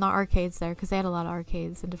in the arcades there, because they had a lot of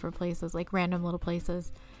arcades in different places, like random little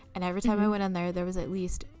places. And every time I went in there was at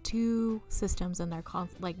least 2 systems in their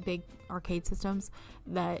like big arcade systems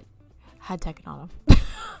that had Tekken on them.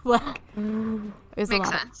 Like, it was Makes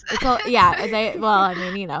a lot. sense. I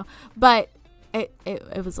mean, you know, but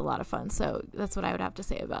it was a lot of fun. So that's what I would have to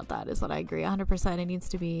say about that, is that I agree 100%. It needs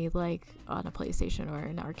to be like on a PlayStation or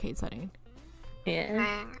an arcade setting. Yeah.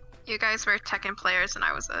 Dang. You guys were Tekken players, and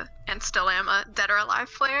I was and still am a Dead or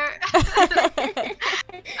Alive player.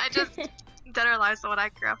 Dead or Alive is the one I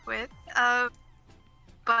grew up with.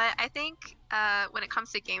 But I think when it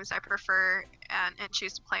comes to games, I prefer and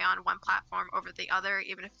choose to play on one platform over the other,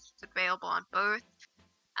 even if it's available on both.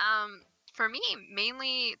 For me,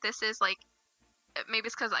 mainly this is like, maybe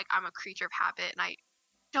it's because like I'm a creature of habit and I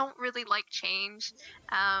don't really like change.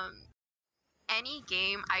 Any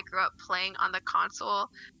game I grew up playing on the console,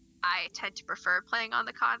 I tend to prefer playing on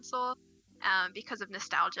the console because of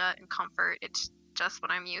nostalgia and comfort. It's just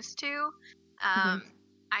what I'm used to.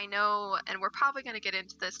 I know, and we're probably going to get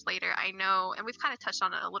into this later, I know, and we've kind of touched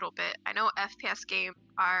on it a little bit, I know FPS games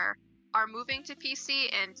are moving to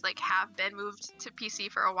PC and like have been moved to PC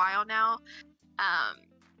for a while now.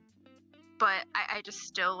 But I just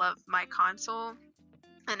still love my console,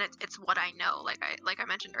 and it's what I know. Like I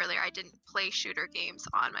mentioned earlier, I didn't play shooter games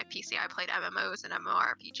on my PC. I played MMOs and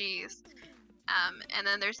MMORPGs. And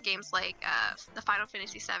then there's games like the Final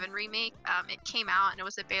Fantasy VII Remake. It came out and it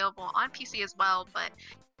was available on PC as well, but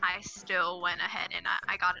I still went ahead and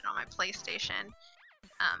I got it on my PlayStation.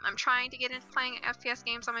 I'm trying to get into playing FPS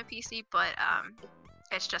games on my PC, but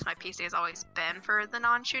it's just my PC has always been for the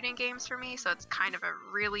non-shooting games for me, so it's kind of a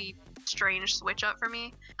really strange switch up for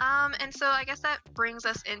me. And so I guess that brings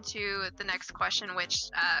us into the next question, which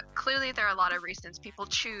clearly there are a lot of reasons people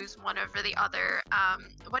choose one over the other.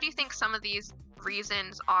 What do you think some of these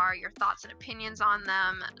reasons are? Your thoughts and opinions on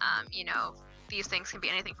them? You know, these things can be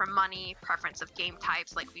anything from money, preference of game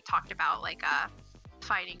types, like we talked about, like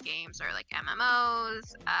fighting games or like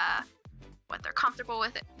MMOs, what they're comfortable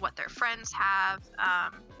with, what their friends have,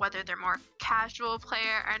 whether they're more casual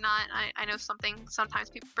player or not. I know sometimes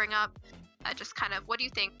people bring up, just kind of, what do you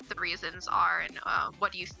think the reasons are, and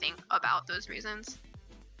what do you think about those reasons?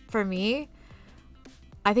 For me,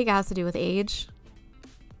 I think it has to do with age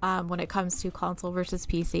when it comes to console versus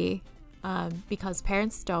PC, because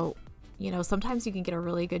parents don't, you know, sometimes you can get a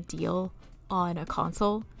really good deal on a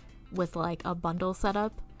console with like a bundle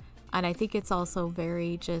setup. And I think it's also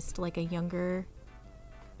very just like a younger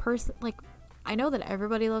person. Like, I know that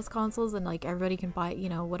everybody loves consoles and like everybody can buy, you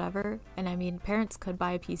know, whatever. And I mean, parents could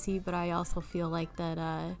buy a PC, but I also feel like that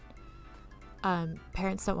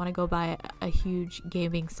parents don't want to go buy a huge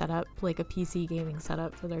gaming setup, like a PC gaming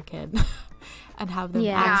setup for their kid and have them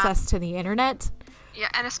access to the internet. Yeah,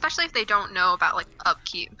 and especially if they don't know about like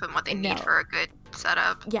upkeep and what they need for a good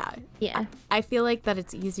setup. Yeah. I feel like that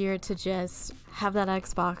it's easier to just have that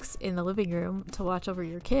Xbox in the living room to watch over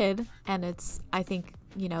your kid, and I think,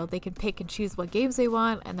 you know, they can pick and choose what games they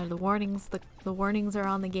want, and the warnings are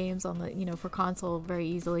on the games on the, you know, for console very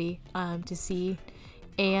easily to see,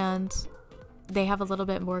 and they have a little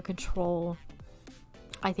bit more control,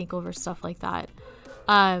 I think, over stuff like that.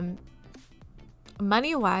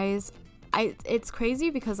 Money wise, it's crazy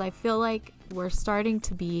because I feel like we're starting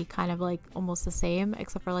to be kind of like almost the same,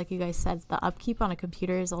 except for, like you guys said, the upkeep on a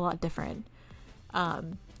computer is a lot different.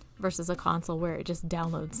 versus a console where it just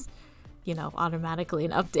downloads, you know, automatically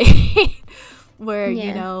an update. Where,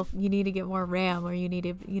 you know, you need to get more RAM, or you need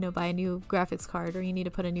to, you know, buy a new graphics card, or you need to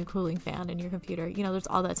put a new cooling fan in your computer. You know, there's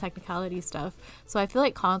all that technicality stuff. So I feel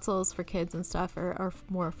like consoles for kids and stuff are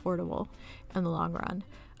more affordable in the long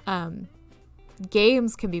run.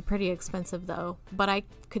 Games can be pretty expensive though, but I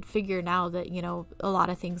could figure now that, you know, a lot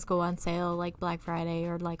of things go on sale, like Black Friday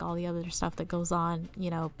or like all the other stuff that goes on, you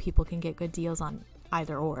know, people can get good deals on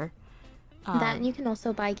either or. That you can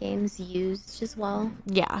also buy games used as well.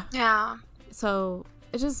 Yeah. So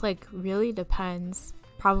it just like really depends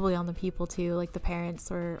probably on the people too, like the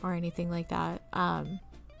parents or anything like that.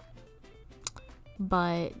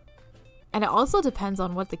 But and it also depends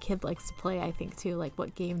on what the kid likes to play, I think too, like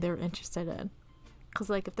what game they're interested in. Because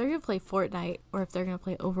like if they're gonna play Fortnite, or if they're gonna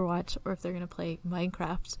play Overwatch, or if they're gonna play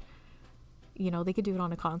Minecraft, you know, they could do it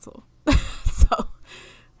on a console. So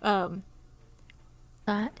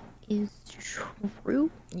that is true.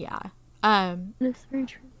 Yeah. That's very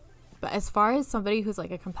true. But as far as somebody who's like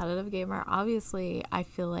a competitive gamer, obviously I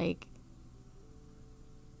feel like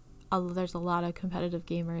there's a lot of competitive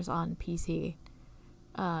gamers on PC.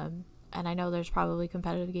 And I know there's probably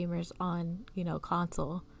competitive gamers on, you know,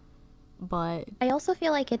 console. But I also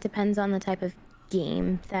feel like it depends on the type of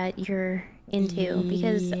game that you're into,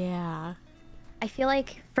 because I feel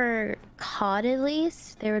like for COD at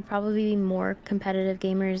least, there would probably be more competitive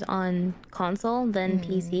gamers on console than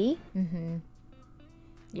PC.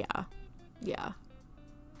 Yeah.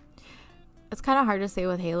 It's kind of hard to say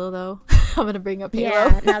with Halo though. I'm gonna bring up Halo.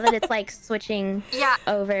 Yeah, now that it's like switching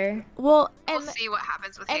over. Well, We'll see what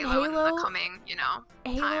happens with Halo in the coming, you know,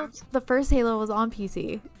 times. The first Halo was on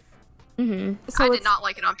PC. So I did not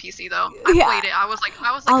like it on PC though. I played it. I was like,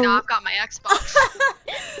 no, I've got my Xbox.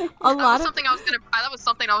 That was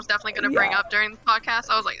something I was definitely gonna bring up during the podcast.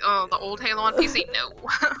 I was like, oh, the old Halo on PC, no.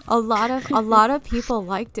 a lot of people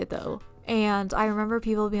liked it though. And I remember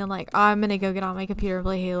people being like, oh, I'm gonna go get on my computer and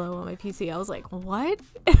play Halo on my PC. I was like, what?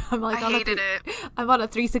 I'm like, I hated it. I'm on a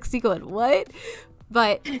 360 going, what?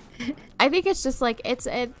 But I think it's just like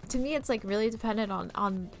to me it's like really dependent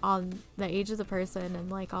on the age of the person and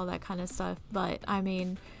like all that kind of stuff. But I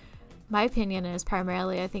mean, my opinion is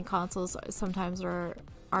primarily I think consoles sometimes are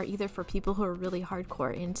either for people who are really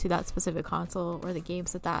hardcore into that specific console or the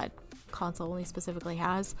games that console only specifically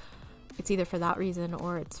has. It's either for that reason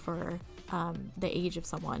or it's for the age of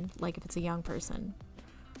someone, like if it's a young person.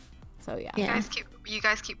 So yeah. You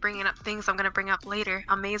guys keep bringing up things I'm gonna bring up later.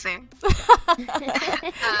 Amazing.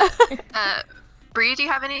 Bree, do you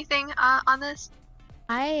have anything on this?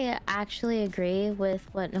 I actually agree with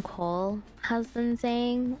what Nicole has been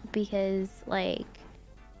saying, because like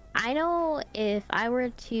I know if I were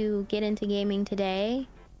to get into gaming today,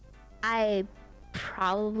 I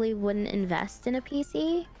probably wouldn't invest in a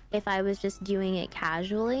PC if I was just doing it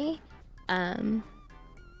casually.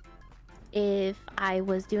 If I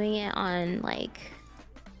was doing it on like,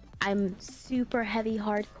 I'm super heavy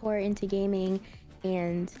hardcore into gaming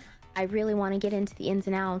and I really want to get into the ins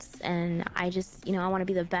and outs, and I just, you know, I want to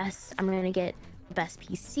be the best. I'm going to get the best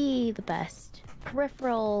PC, the best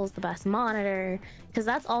peripherals, the best monitor, because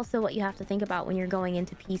that's also what you have to think about when you're going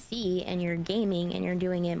into PC and you're gaming and you're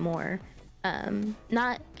doing it more,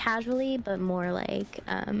 not casually, but more like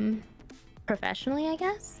professionally, I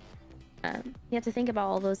guess. You have to think about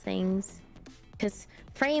all those things, because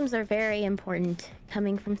frames are very important.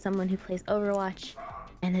 Coming from someone who plays Overwatch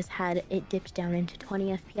and has had it dipped down into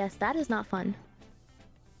 20 FPS, that is not fun.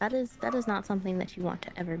 That is not something that you want to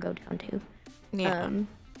ever go down to. Yeah.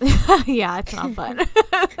 Yeah, it's not fun.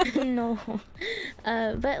 No.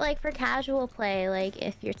 But like for casual play, like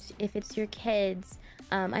if it's your kids,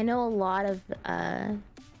 I know a lot of I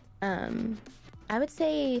would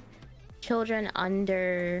say children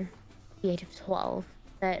under the age of 12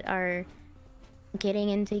 that are getting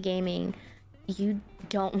into gaming, you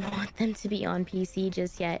don't want them to be on PC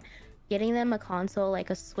just yet. Getting them a console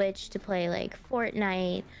like a Switch to play like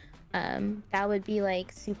Fortnite, that would be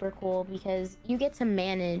like super cool, because you get to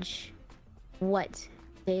manage what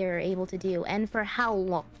they are able to do and for how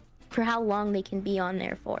long they can be on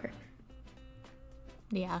there for.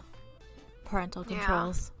 Yeah. Parental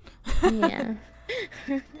controls. Yeah.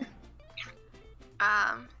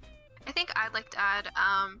 I think I'd like to add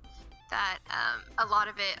that a lot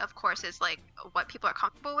of it, of course, is like what people are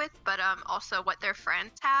comfortable with, but also what their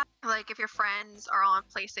friends have. Like if your friends are on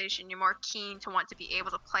PlayStation, you're more keen to want to be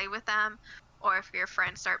able to play with them, or if your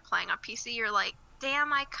friends start playing on PC, you're like,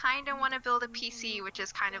 damn, I kind of want to build a PC, which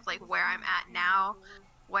is kind of like where I'm at now,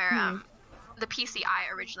 where the PC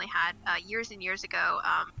I originally had years and years ago,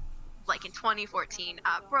 like in 2014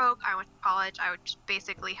 broke. I went to college. I would just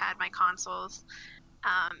basically had my consoles,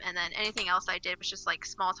 and then anything else I did was just like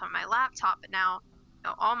small time on my laptop. But now, you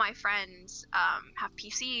know, all my friends have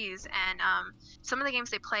PCs, and some of the games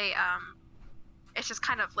they play, it's just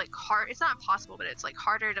kind of like hard. It's not impossible, but it's like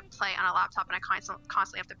harder to play on a laptop, and I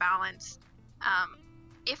constantly have to balance.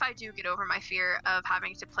 If I do get over my fear of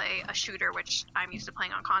having to play a shooter, which I'm used to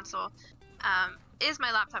playing on console, is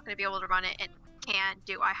my laptop going to be able to run it, and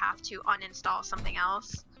do I have to uninstall something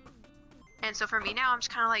else? And so for me now, I'm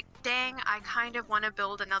just kind of like, dang, I kind of want to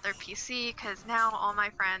build another PC, because now all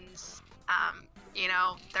my friends, you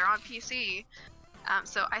know, they're on PC.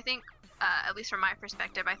 So I think, at least from my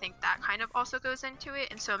perspective, I think that kind of also goes into it.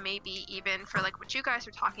 And so maybe even for like what you guys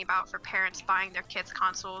were talking about for parents buying their kids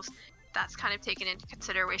consoles, that's kind of taken into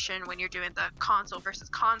consideration when you're doing the console versus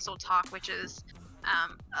console talk, which is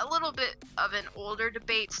a little bit of an older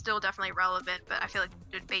debate, still definitely relevant, but I feel like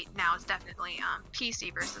the debate now is definitely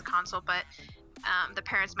PC versus console. But the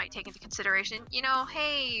parents might take into consideration, you know,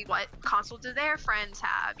 hey, what console do their friends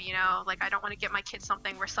have? You know, like I don't want to get my kids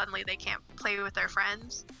something where suddenly they can't play with their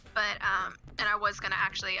friends. But and I was gonna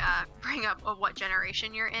actually bring up what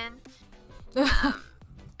generation you're in.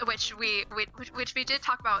 Which we did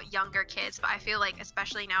talk about younger kids, but I feel like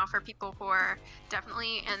especially now for people who are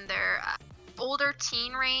definitely in their older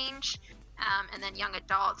teen range, and then young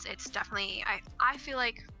adults, it's definitely, I feel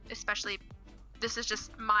like, especially, this is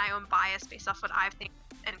just my own bias based off what I've think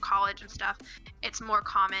in college and stuff, it's more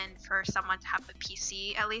common for someone to have a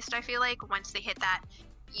PC, at least I feel like, once they hit that,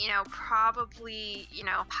 you know, probably, you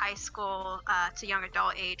know, high school to young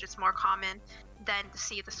adult age, it's more common than to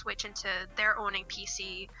see the switch into their owning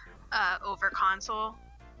PC over console.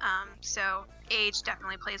 So age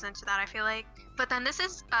definitely plays into that, I feel like. But then this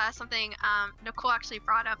is something Nicole actually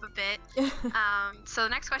brought up a bit. So the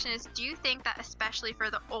next question is, do you think that especially for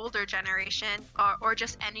the older generation, or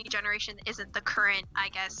just any generation that isn't the current, I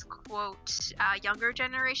guess, quote, younger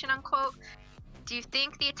generation, unquote, do you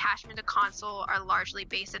think the attachment to console are largely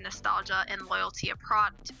based in nostalgia and loyalty to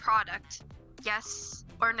product? Yes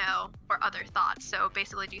or no, or other thoughts? So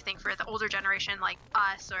basically, do you think for the older generation like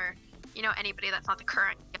us, or, you know, anybody that's not the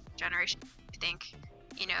current generation, do you think,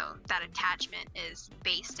 you know, that attachment is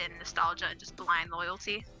based in nostalgia and just blind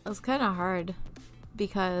loyalty? It's kind of hard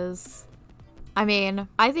because, I mean,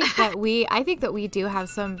 I think that we do have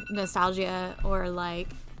some nostalgia, or like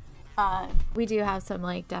we do have some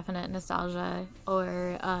like definite nostalgia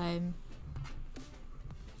or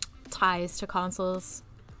ties to consoles.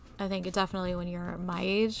 I think definitely when you're my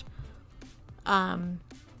age,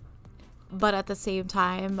 but at the same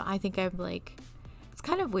time, I think I'm like, it's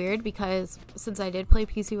kind of weird because since I did play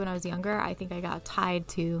PC when I was younger, I think I got tied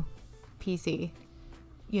to PC,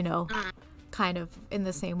 you know, kind of in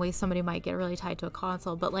the same way somebody might get really tied to a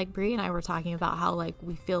console. But like Brie and I were talking about how like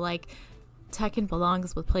we feel like Tekken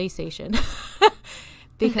belongs with PlayStation.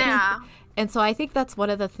 Because, yeah. And so I think that's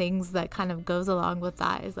one of the things that kind of goes along with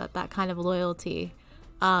that, is that kind of loyalty,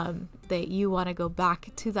 that you want to go back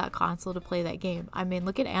to that console to play that game. I mean,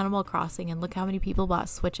 look at Animal Crossing and look how many people bought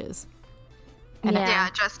Switches. And yeah,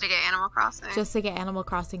 just to get Animal Crossing. Just to get Animal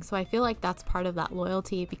Crossing. So I feel like that's part of that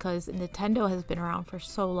loyalty, because Nintendo has been around for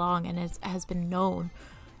so long and has been known,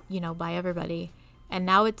 you know, by everybody. And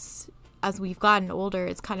now it's, as we've gotten older,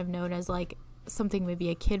 it's kind of known as like something maybe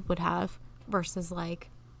a kid would have versus like,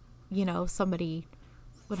 you know, somebody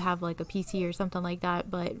would have like a PC or something like that.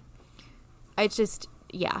 But it's just,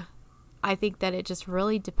 yeah, I think that it just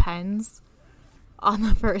really depends on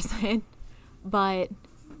the person. But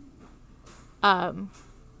I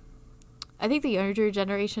think the younger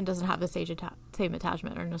generation doesn't have the same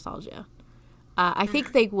attachment or nostalgia. I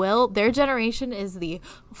think they will. Their generation is the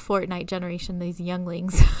Fortnite generation, these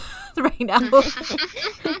younglings right now.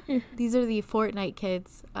 These are the Fortnite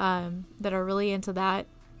kids that are really into that.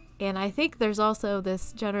 And I think there's also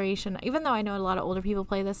this generation, even though I know a lot of older people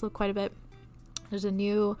play this quite a bit, there's a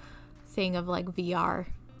new thing of like VR.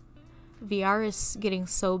 VR is getting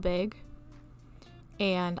so big.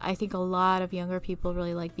 And I think a lot of younger people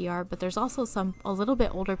really like VR, but there's also a little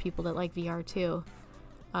bit older people that like VR too,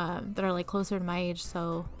 that are like closer to my age.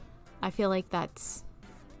 So I feel like that's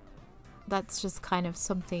just kind of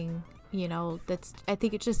something, you know, I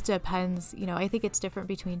think it just depends, you know, I think it's different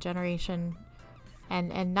between generation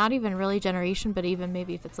and not even really generation, but even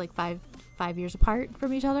maybe if it's like five years apart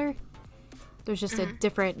from each other, there's just a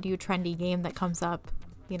different new trendy game that comes up,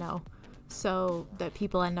 you know, so that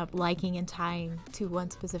people end up liking and tying to one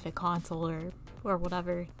specific console or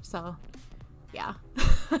whatever. So yeah.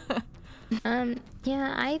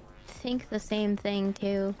 Yeah, I think the same thing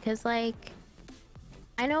too, because like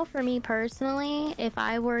I know for me personally, if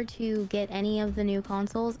I were to get any of the new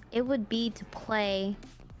consoles, it would be to play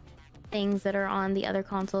things that are on the other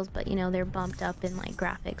consoles, but you know, they're bumped up in like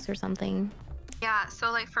graphics or something. Yeah,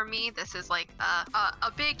 so like for me, this is like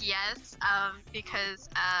a big yes, because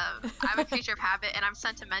I'm a creature of habit and I'm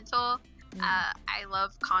sentimental. I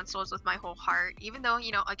love consoles with my whole heart, even though,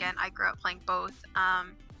 you know, again, I grew up playing both.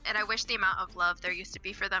 And I wish the amount of love there used to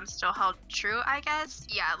be for them still held true, I guess.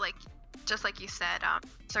 Yeah, like, just like you said,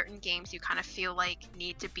 certain games you kind of feel like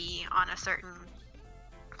need to be on a certain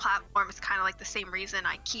platform. It's kind of like the same reason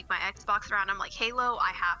I keep my Xbox around. I'm like, Halo,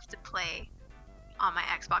 I have to play on my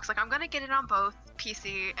Xbox. Like, I'm gonna get it on both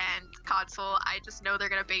PC and console. I just know they're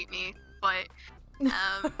gonna bait me, but and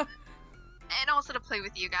also to play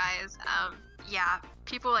with you guys. Yeah,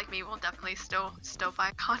 people like me will definitely still buy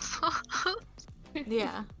a console.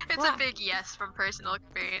 Yeah. It's a big yes from personal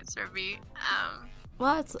experience for me.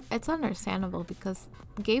 Well, it's understandable because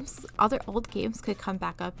other old games could come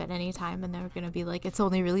back up at any time and they're going to be like, it's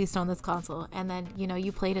only released on this console. And then, you know,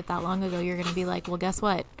 you played it that long ago, you're going to be like, well, guess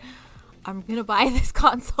what? I'm going to buy this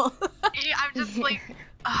console. Yeah, I'm just like,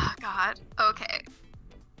 oh, God. Okay.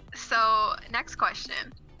 So, next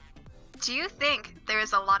question. Do you think there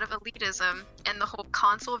is a lot of elitism in the whole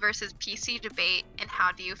console versus PC debate, and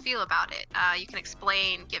how do you feel about it? You can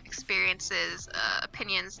explain, give experiences,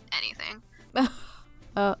 opinions, anything.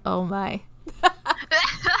 Oh my.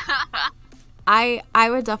 I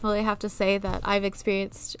would definitely have to say that I've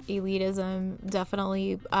experienced elitism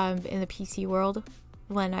definitely in the PC world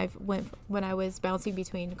when I was bouncing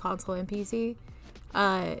between console and PC.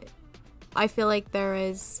 I feel like there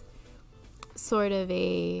is sort of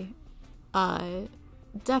a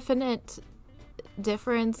definite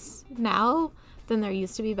difference now than there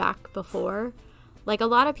used to be back before. Like, a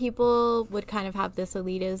lot of people would kind of have this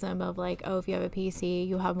elitism of like, oh, if you have a PC,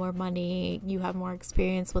 you have more money, you have more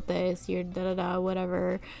experience with this, you're da-da-da,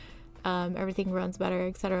 whatever, everything runs better,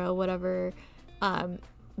 etc., whatever.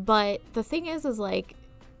 But the thing is like,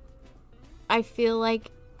 I feel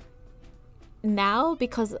like now,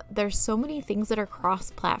 because there's so many things that are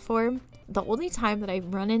cross-platform, the only time that I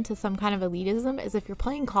run into some kind of elitism is if you're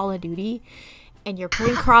playing Call of Duty and you're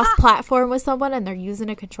playing cross-platform with someone and they're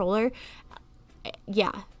using a controller.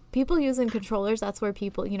 Yeah, people using controllers, that's where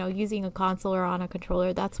people, you know, using a console or on a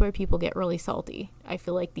controller, that's where people get really salty, I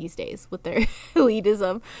feel like, these days with their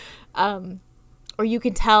elitism. Or you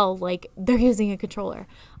can tell, like, they're using a controller.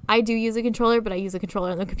 I do use a controller, but I use a controller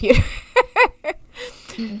on the computer.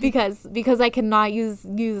 because I cannot use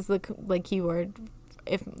the like keyboard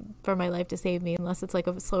if for my life to save me, unless it's like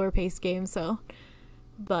a slower paced game. So,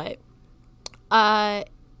 but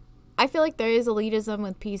I feel like there is elitism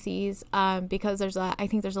with PCs because I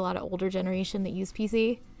think there's a lot of older generation that use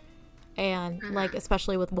PC, and like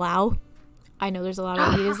especially with WoW, I know there's a lot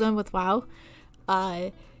of elitism with WoW.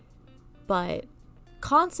 But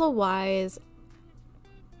console wise,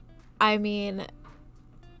 I mean,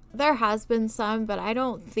 there has been some, but I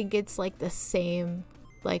don't think it's like the same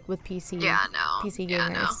like with PC. Yeah, no. PC gamers, yeah,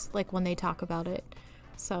 no. like when they talk about it.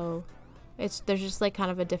 So there's just like kind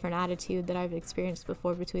of a different attitude that I've experienced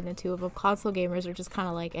before between the two of them. Console gamers are just kind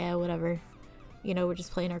of like, whatever, you know, we're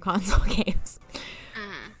just playing our console games.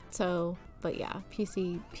 So, but yeah,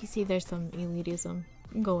 PC, there's some elitism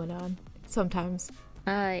going on sometimes.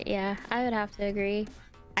 Yeah, I would have to agree.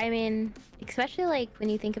 I mean, especially like when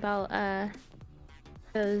you think about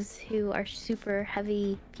those who are super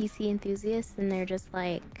heavy PC enthusiasts and they're just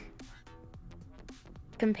like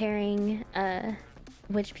comparing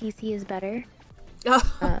which PC is better. Yeah.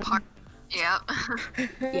 Yeah.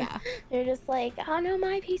 They're just like, oh no,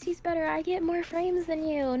 my PC's better. I get more frames than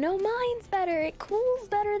you. No, mine's better. It cools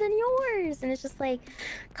better than yours. And it's just like,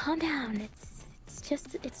 calm down. It's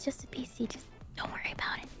just a PC. Just don't worry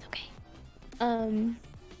about it. It's okay.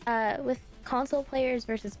 With console players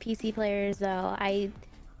versus PC players, though, I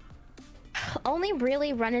only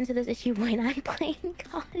really run into this issue when I'm playing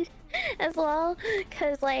COD as well,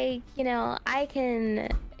 because, like, you know, I can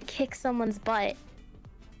kick someone's butt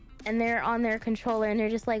and they're on their controller and they're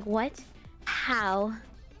just like, what? How?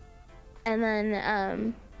 And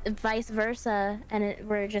then vice versa, and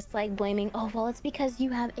we're just like blaming, oh well, it's because you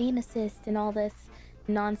have aim assist and all this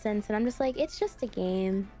nonsense, and I'm just like, it's just a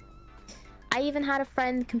game. I even had a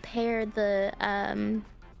friend compare the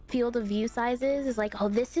field of view sizes. Is like, oh,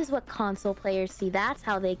 this is what console players see, that's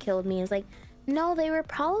how they killed me. It's like, no, they were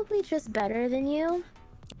probably just better than you.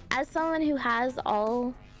 As someone who has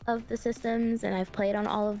all of the systems and I've played on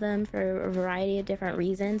all of them for a variety of different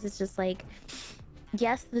reasons, it's just like,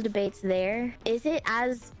 yes, the debate's there. Is it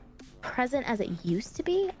as present as it used to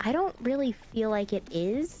be? I don't really feel like it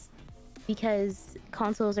is. because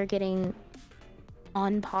consoles are getting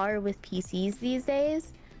on par with PCs these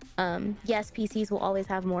days. Yes, PCs will always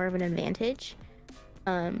have more of an advantage,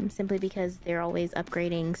 simply because they're always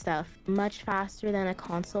upgrading stuff much faster than a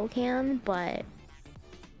console can, but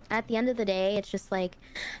at the end of the day, it's just like,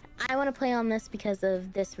 I want to play on this because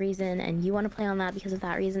of this reason, and you want to play on that because of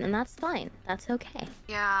that reason, and that's fine. That's okay.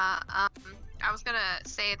 Yeah, I was gonna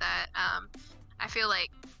say that I feel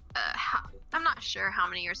like I'm not sure how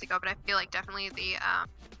many years ago, but I feel like definitely the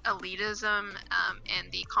elitism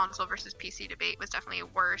and the console versus PC debate was definitely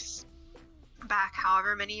worse back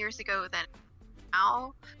however many years ago than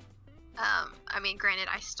now. I mean, granted,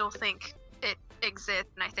 I still think it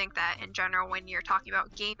exists, and I think that in general, when you're talking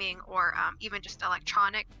about gaming or even just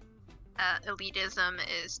electronic, elitism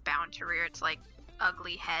is bound to rear its like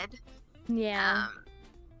ugly head. Yeah.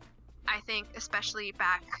 I think especially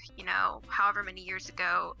back, you know, however many years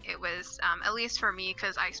ago, it was, at least for me,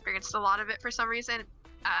 because I experienced a lot of it for some reason,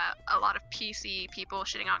 a lot of PC people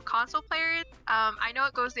shitting on console players. I know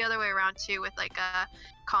it goes the other way around too, with like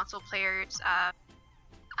console players, I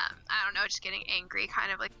don't know, just getting angry,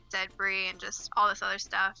 kind of like Deadbury and just all this other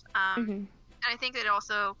stuff. And I think that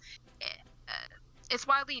also, it's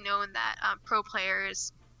widely known that pro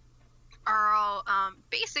players are all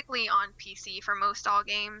basically on PC for most all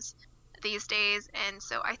games these days, and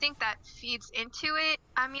so I think that feeds into it.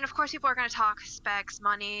 I mean, of course, people are going to talk specs,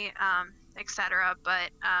 money, etc.,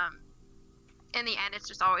 but in the end, it's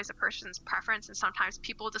just always a person's preference, and sometimes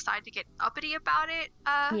people decide to get uppity about it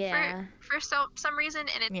for some reason,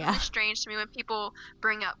 and it's really strange to me when people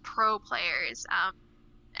bring up pro players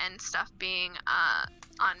and stuff being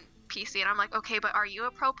on PC, and I'm like, okay, but are you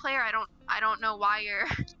a pro player? I don't know why you're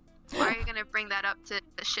gonna bring that up to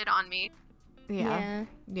shit on me. Yeah.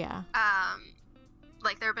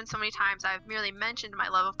 Like, there have been so many times I've merely mentioned my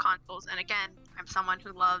love of consoles, and again, I'm someone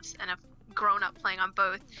who loves and have grown up playing on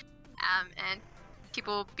both, and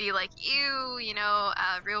people be like, ew, you know,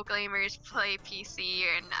 real gamers play PC,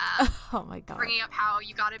 and oh my god, bringing up how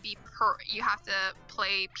you gotta be you have to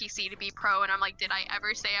play PC to be pro, and I'm like, did I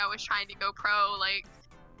ever say I was trying to go pro? Like,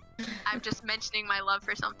 I'm just mentioning my love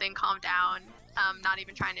for something. Calm down. Not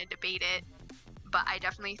even trying to debate it, but I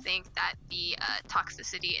definitely think that the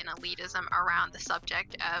toxicity and elitism around the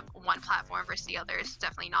subject of one platform versus the other is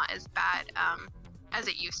definitely not as bad as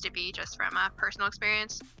it used to be, just from a personal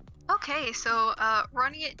experience. Okay, so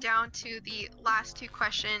running it down to the last two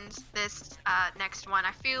questions, this next one,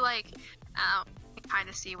 I feel like you kind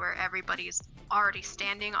of see where everybody's already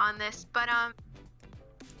standing on this, but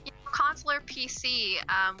you know, console or PC,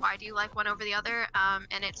 why do you like one over the other?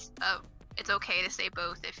 And it's okay to say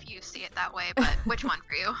both if you see it that way, but which one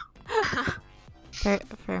for you?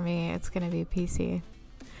 for me, it's gonna be PC.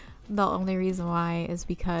 The only reason why is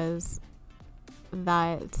because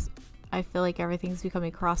that I feel like everything's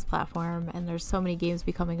becoming cross-platform, and there's so many games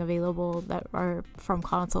becoming available that are from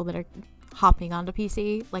console that are hopping onto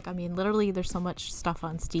PC. Like, I mean, literally, there's so much stuff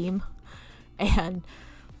on Steam, and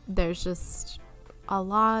there's just a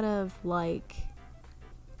lot of, like,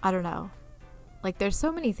 I don't know. Like, there's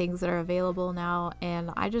so many things that are available now,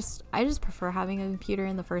 and I just prefer having a computer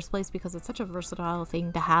in the first place because it's such a versatile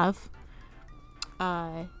thing to have.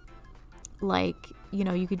 Like, you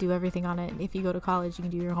know, you could do everything on it. If you go to college, you can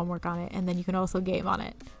do your homework on it, and then you can also game on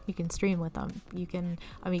it. You can stream with them. You can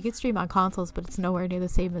stream on consoles, but it's nowhere near the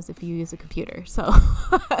same as if you use a computer. So,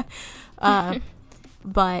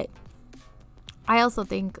 but I also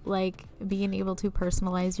think, like, being able to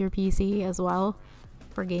personalize your PC as well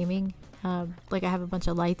for gaming. Like, I have a bunch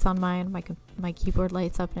of lights on mine. My keyboard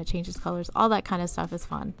lights up and it changes colors. All that kind of stuff is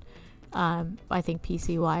fun. I think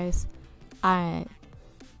PC wise, I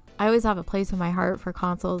always have a place in my heart for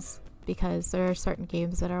consoles because there are certain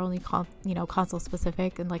games that are only console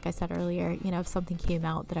specific. And like I said earlier, you know, if something came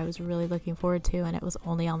out that I was really looking forward to and it was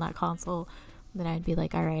only on that console, then I'd be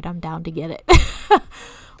like, all right, I'm down to get it.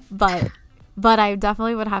 but I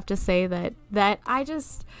definitely would have to say that I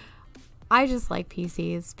just like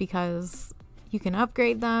PCs because you can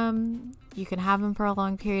upgrade them, you can have them for a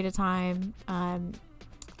long period of time.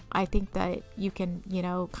 I think that you can, you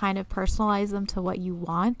know, kind of personalize them to what you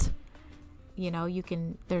want. You know,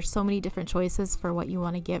 there's so many different choices for what you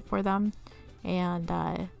want to get for them. And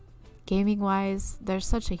gaming wise, there's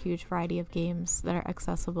such a huge variety of games that are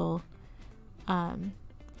accessible on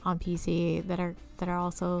PC that are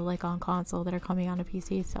also like on console that are coming onto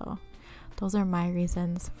PC. So those are my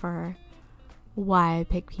reasons for why I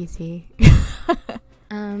pick PC.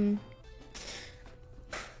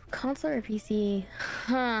 Console or PC?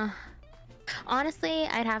 Honestly,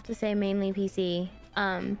 I'd have to say mainly PC.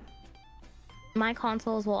 my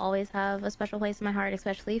consoles will always have a special place in my heart,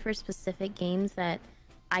 especially for specific games that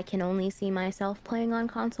I can only see myself playing on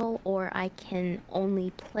console, or I can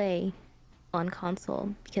only play on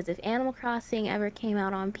console. Because if Animal Crossing ever came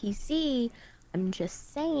out on PC, I'm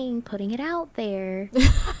just saying, putting it out there,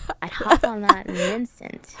 I'd hop on that in an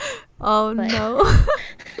instant. Oh no.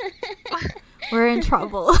 We're in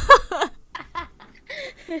trouble.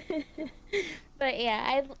 But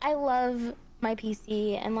yeah, I love my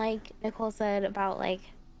PC, and like Nicole said about like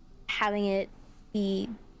having it be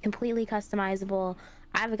completely customizable.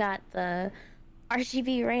 I've got the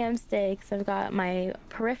RGB RAM sticks. I've got my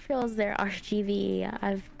peripherals, they're RGB.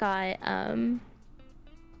 I've got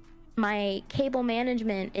my cable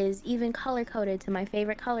management is even color coded to my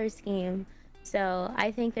favorite color scheme. So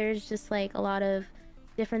I think there's just like a lot of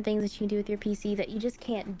different things that you can do with your PC that you just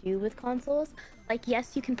can't do with consoles. Like,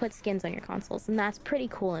 yes, you can put skins on your consoles, and that's pretty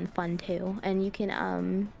cool and fun too. And you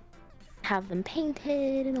can have them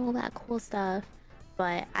painted and all that cool stuff.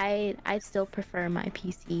 But I still prefer my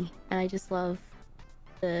PC, and I just love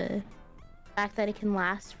the fact that it can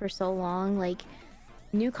last for so long. Like,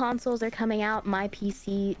 new consoles are coming out, my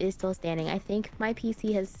PC is still standing. I think my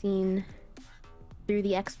PC has seen through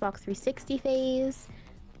the Xbox 360 phase,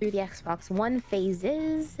 through the Xbox One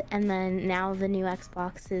phases, and then now the new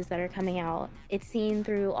Xboxes that are coming out. It's seen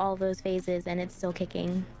through all those phases, and it's still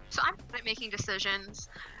kicking. So I'm good at making decisions.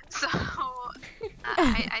 So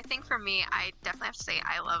I think for me, I definitely have to say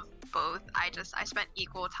I love both. I spent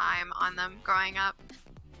equal time on them growing up.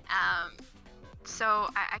 So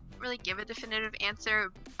I can't really give a definitive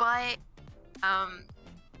answer, but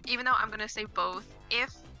even though I'm gonna say both,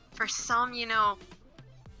 if for some,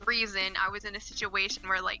 reason I was in a situation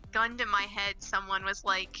where, like, gun to my head, someone was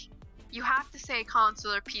like, you have to say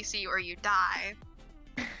console or PC or you die,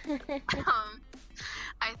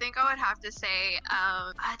 I think I would have to say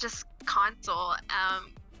just console.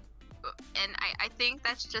 And I think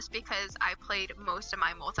that's just because I played most of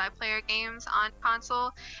my multiplayer games on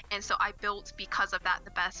console, and so I built, because of that, the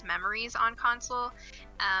best memories on console.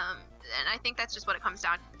 And I think that's just what it comes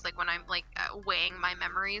down to. It's like when I'm weighing my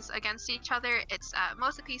memories against each other, it's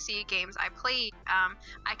most of the PC games I played,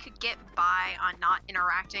 I could get by on not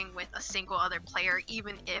interacting with a single other player,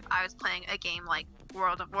 even if I was playing a game like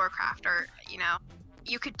World of Warcraft, or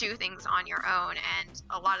you could do things on your own. And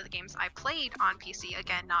a lot of the games I played on PC,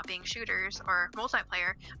 again, not being shooters or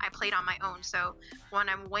multiplayer, I played on my own. So when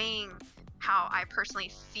I'm weighing how I personally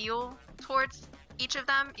feel towards each of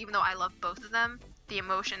them, even though I love both of them, the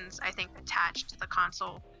emotions, I think, attached to the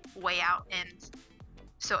console weigh out. And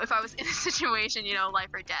so if I was in a situation, life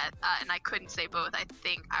or death, and I couldn't say both, I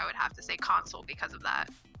think I would have to say console because of that.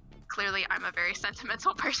 Clearly, I'm a very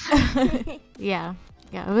sentimental person. Yeah,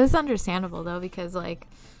 it was understandable though, because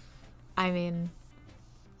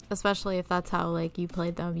especially if that's how you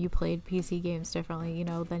played them, you played PC games differently,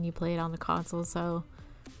 than you played on the console, so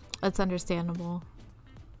it's understandable.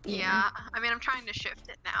 Yeah, I'm trying to shift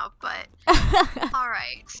it now, but all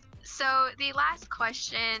right. So the last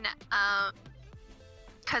question,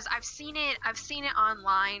 because I've seen it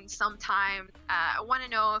online sometime. I want to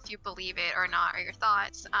know if you believe it or not, or your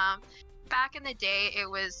thoughts. Back in the day, it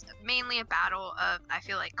was mainly a battle of, I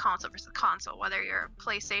feel like, console versus console, whether you're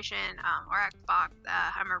PlayStation or Xbox.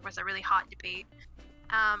 I remember it was a really hot debate,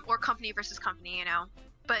 or company versus company,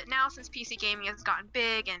 But now, since PC gaming has gotten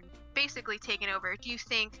big and basically taken over, do you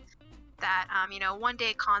think that one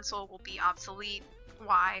day console will be obsolete?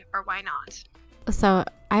 Why or why not? So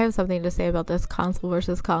I have something to say about this console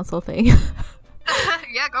versus console thing.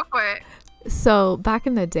 Yeah, go for it. So back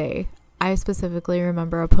in the day, I specifically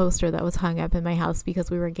remember a poster that was hung up in my house because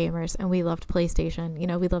we were gamers and we loved PlayStation.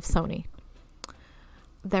 We loved Sony.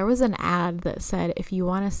 There was an ad that said, if you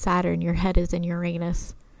want a Saturn, your head is in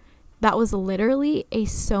Uranus. That was literally a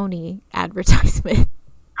Sony advertisement.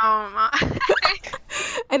 Oh my.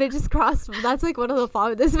 And it just crossed. That's one of the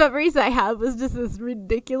fondest memories I have, was just this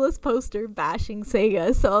ridiculous poster bashing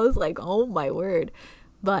Sega. So I was like, oh my word.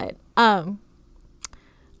 But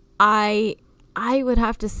I would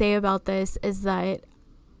have to say about this is that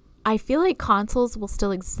I feel like consoles will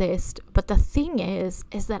still exist, but the thing is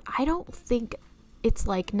that I don't think it's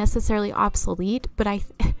necessarily obsolete, but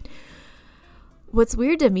what's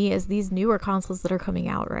weird to me is these newer consoles that are coming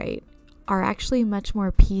out, right, are actually much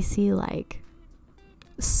more PC-like.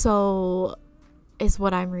 So is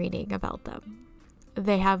what I'm reading about them.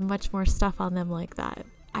 They have much more stuff on them like that.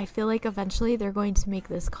 I feel like eventually they're going to make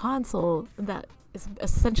this console that is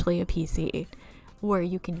essentially a PC, where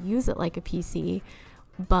you can use it like a PC,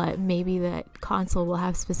 but maybe that console will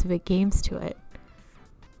have specific games to it.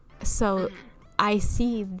 So I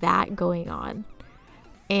see that going on.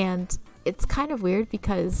 And it's kind of weird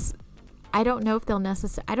because I don't know if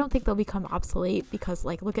I don't think they'll become obsolete because,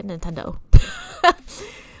 like, look at Nintendo.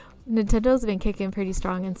 Nintendo's been kicking pretty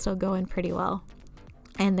strong and still going pretty well.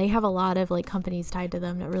 And they have a lot of, like, companies tied to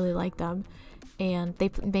them that really like them. And they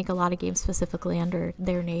make a lot of games specifically under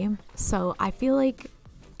their name. So I feel like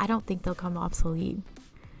I don't think they'll come obsolete.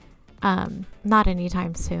 Not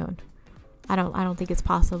anytime soon. I don't think it's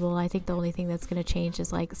possible. I think the only thing that's going to change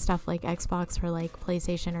is, like, stuff like Xbox or, like,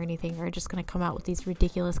 PlayStation or anything are just going to come out with these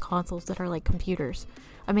ridiculous consoles that are like computers.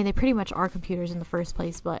 I mean, they pretty much are computers in the first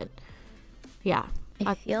place, but yeah.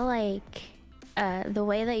 I feel like the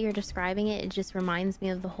way that you're describing it, it just reminds me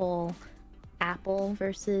of the whole Apple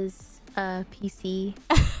versus PC.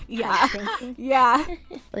 Yeah. Thinking. Yeah.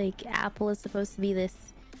 Like, Apple is supposed to be this,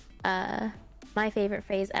 my favorite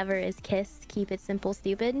phrase ever is KISS, keep it simple,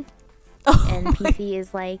 stupid. And PC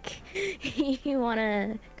is like, you want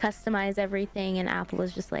to customize everything, and Apple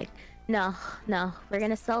is just like, no, we're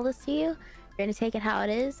going to sell this to you, we're going to take it how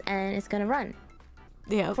it is, and it's going to run.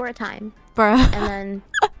 Yeah. For a time. Bruh. And then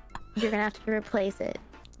you're going to have to replace it.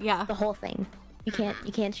 Yeah. The whole thing. You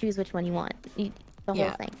can't choose which one you want. The whole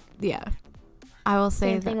thing. Yeah. I will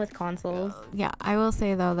say Same thing with consoles. Yeah, I will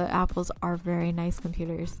say though that Apples are very nice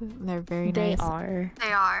computers. They're very nice.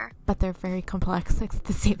 They are. But they're very complex at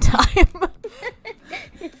the same time.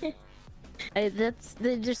 That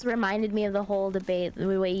just reminded me of the whole debate,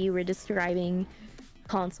 the way you were describing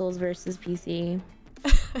consoles versus PC.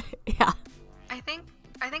 Yeah. I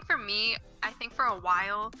think for me, I think for a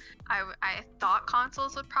while, I thought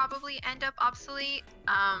consoles would probably end up obsolete,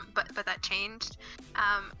 but that changed.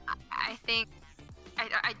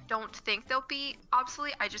 I don't think they'll be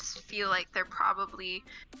obsolete. I just feel like they're probably,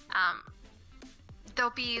 they'll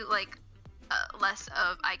be like less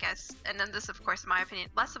of, I guess, and then this, of course, in my opinion,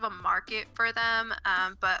 less of a market for them.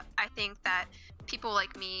 But I think that people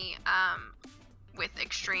like me, with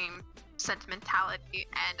extreme sentimentality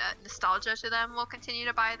and nostalgia to them, will continue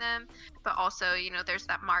to buy them. But also, you know, there's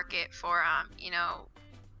that market for, you know,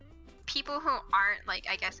 people who aren't, like,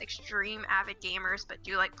 I guess, extreme avid gamers but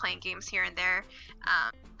do like playing games here and there.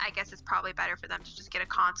 I guess it's probably better for them to just get a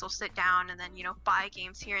console, sit down, and then, you know, buy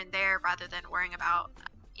games here and there rather than worrying about,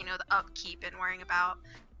 you know, the upkeep and worrying about,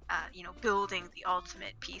 you know, building the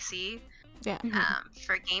ultimate PC. Yeah.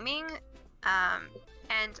 For gaming.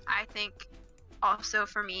 And I think also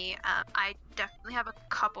for me, I definitely have a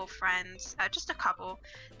couple friends, just a couple,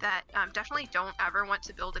 that definitely don't ever want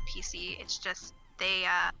to build a PC. It's just they,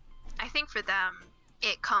 I think for them,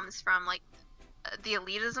 it comes from, like, the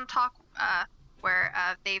elitism talk, where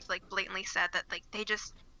they've, like, blatantly said that, like, they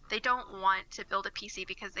don't want to build a PC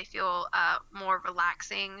because they feel more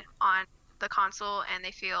relaxing on the console, and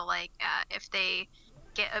they feel like if they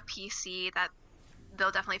get a PC, that they'll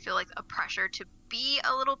definitely feel like a pressure to be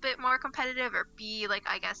a little bit more competitive or be, like,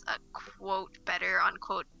 I guess, a quote better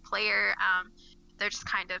unquote player. They're just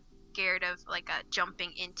kind of scared of, like,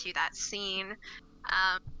 jumping into that scene.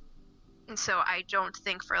 And so I don't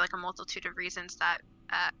think, for, like, a multitude of reasons, that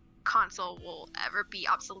console will ever be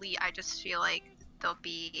obsolete. I just feel like there'll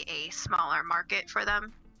be a smaller market for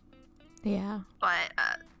them. Yeah. But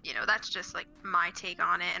you know, that's just, like, my take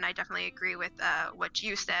on it, and I definitely agree with what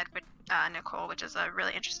you said with Nicole, which is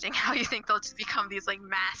really interesting, how you think they'll just become these, like,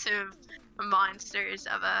 massive monsters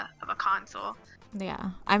of a console. Yeah.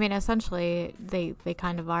 I mean, essentially, they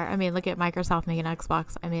kind of are. I mean, look at Microsoft making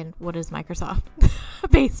Xbox. I mean, what is Microsoft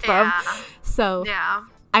based from? Yeah. So, Yeah.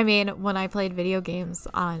 I mean, when I played video games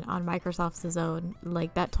on Microsoft's Zone,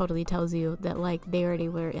 like, that totally tells you that, like, they already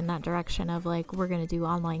were in that direction of, like, we're going to do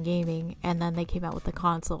online gaming. And then they came out with the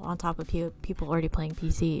console on top of people already playing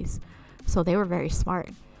PCs. So they were very smart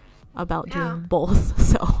about doing both.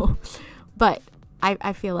 So, but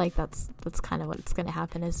I feel like that's kind of what's going to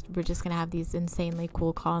happen, is we're just going to have these insanely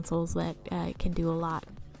cool consoles that can do a lot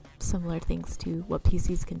similar things to what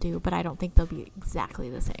PCs can do, but I don't think they'll be exactly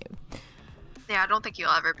the same. Yeah, I don't think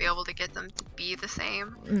you'll ever be able to get them to be the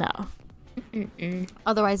same. No.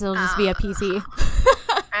 Otherwise, it'll just be a PC.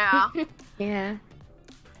 Yeah. Yeah.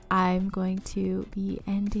 I'm going to be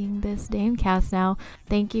ending this Damecast now.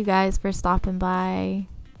 Thank you guys for stopping by.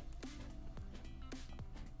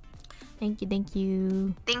 Thank you.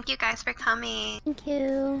 Thank you guys for coming. Thank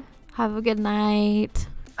you. Have a good night.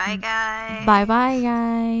 Bye, guys. Bye,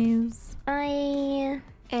 guys. Bye.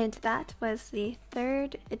 And that was the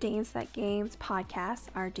third Dames That Games podcast,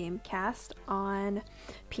 our Damecast on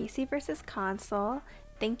PC versus console.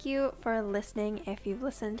 Thank you for listening if you've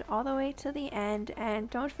listened all the way to the end. And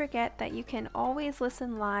don't forget that you can always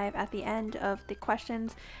listen live at the end of the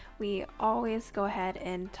questions. We always go ahead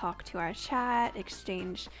and talk to our chat,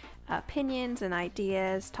 exchange opinions and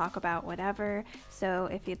ideas, talk about whatever. So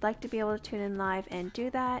if you'd like to be able to tune in live and do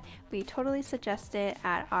that, we totally suggest it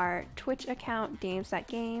at our Twitch account, Games That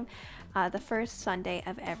Game, the first Sunday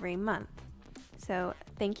of every month. So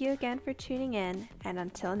thank you again for tuning in, and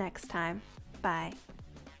until next time, bye.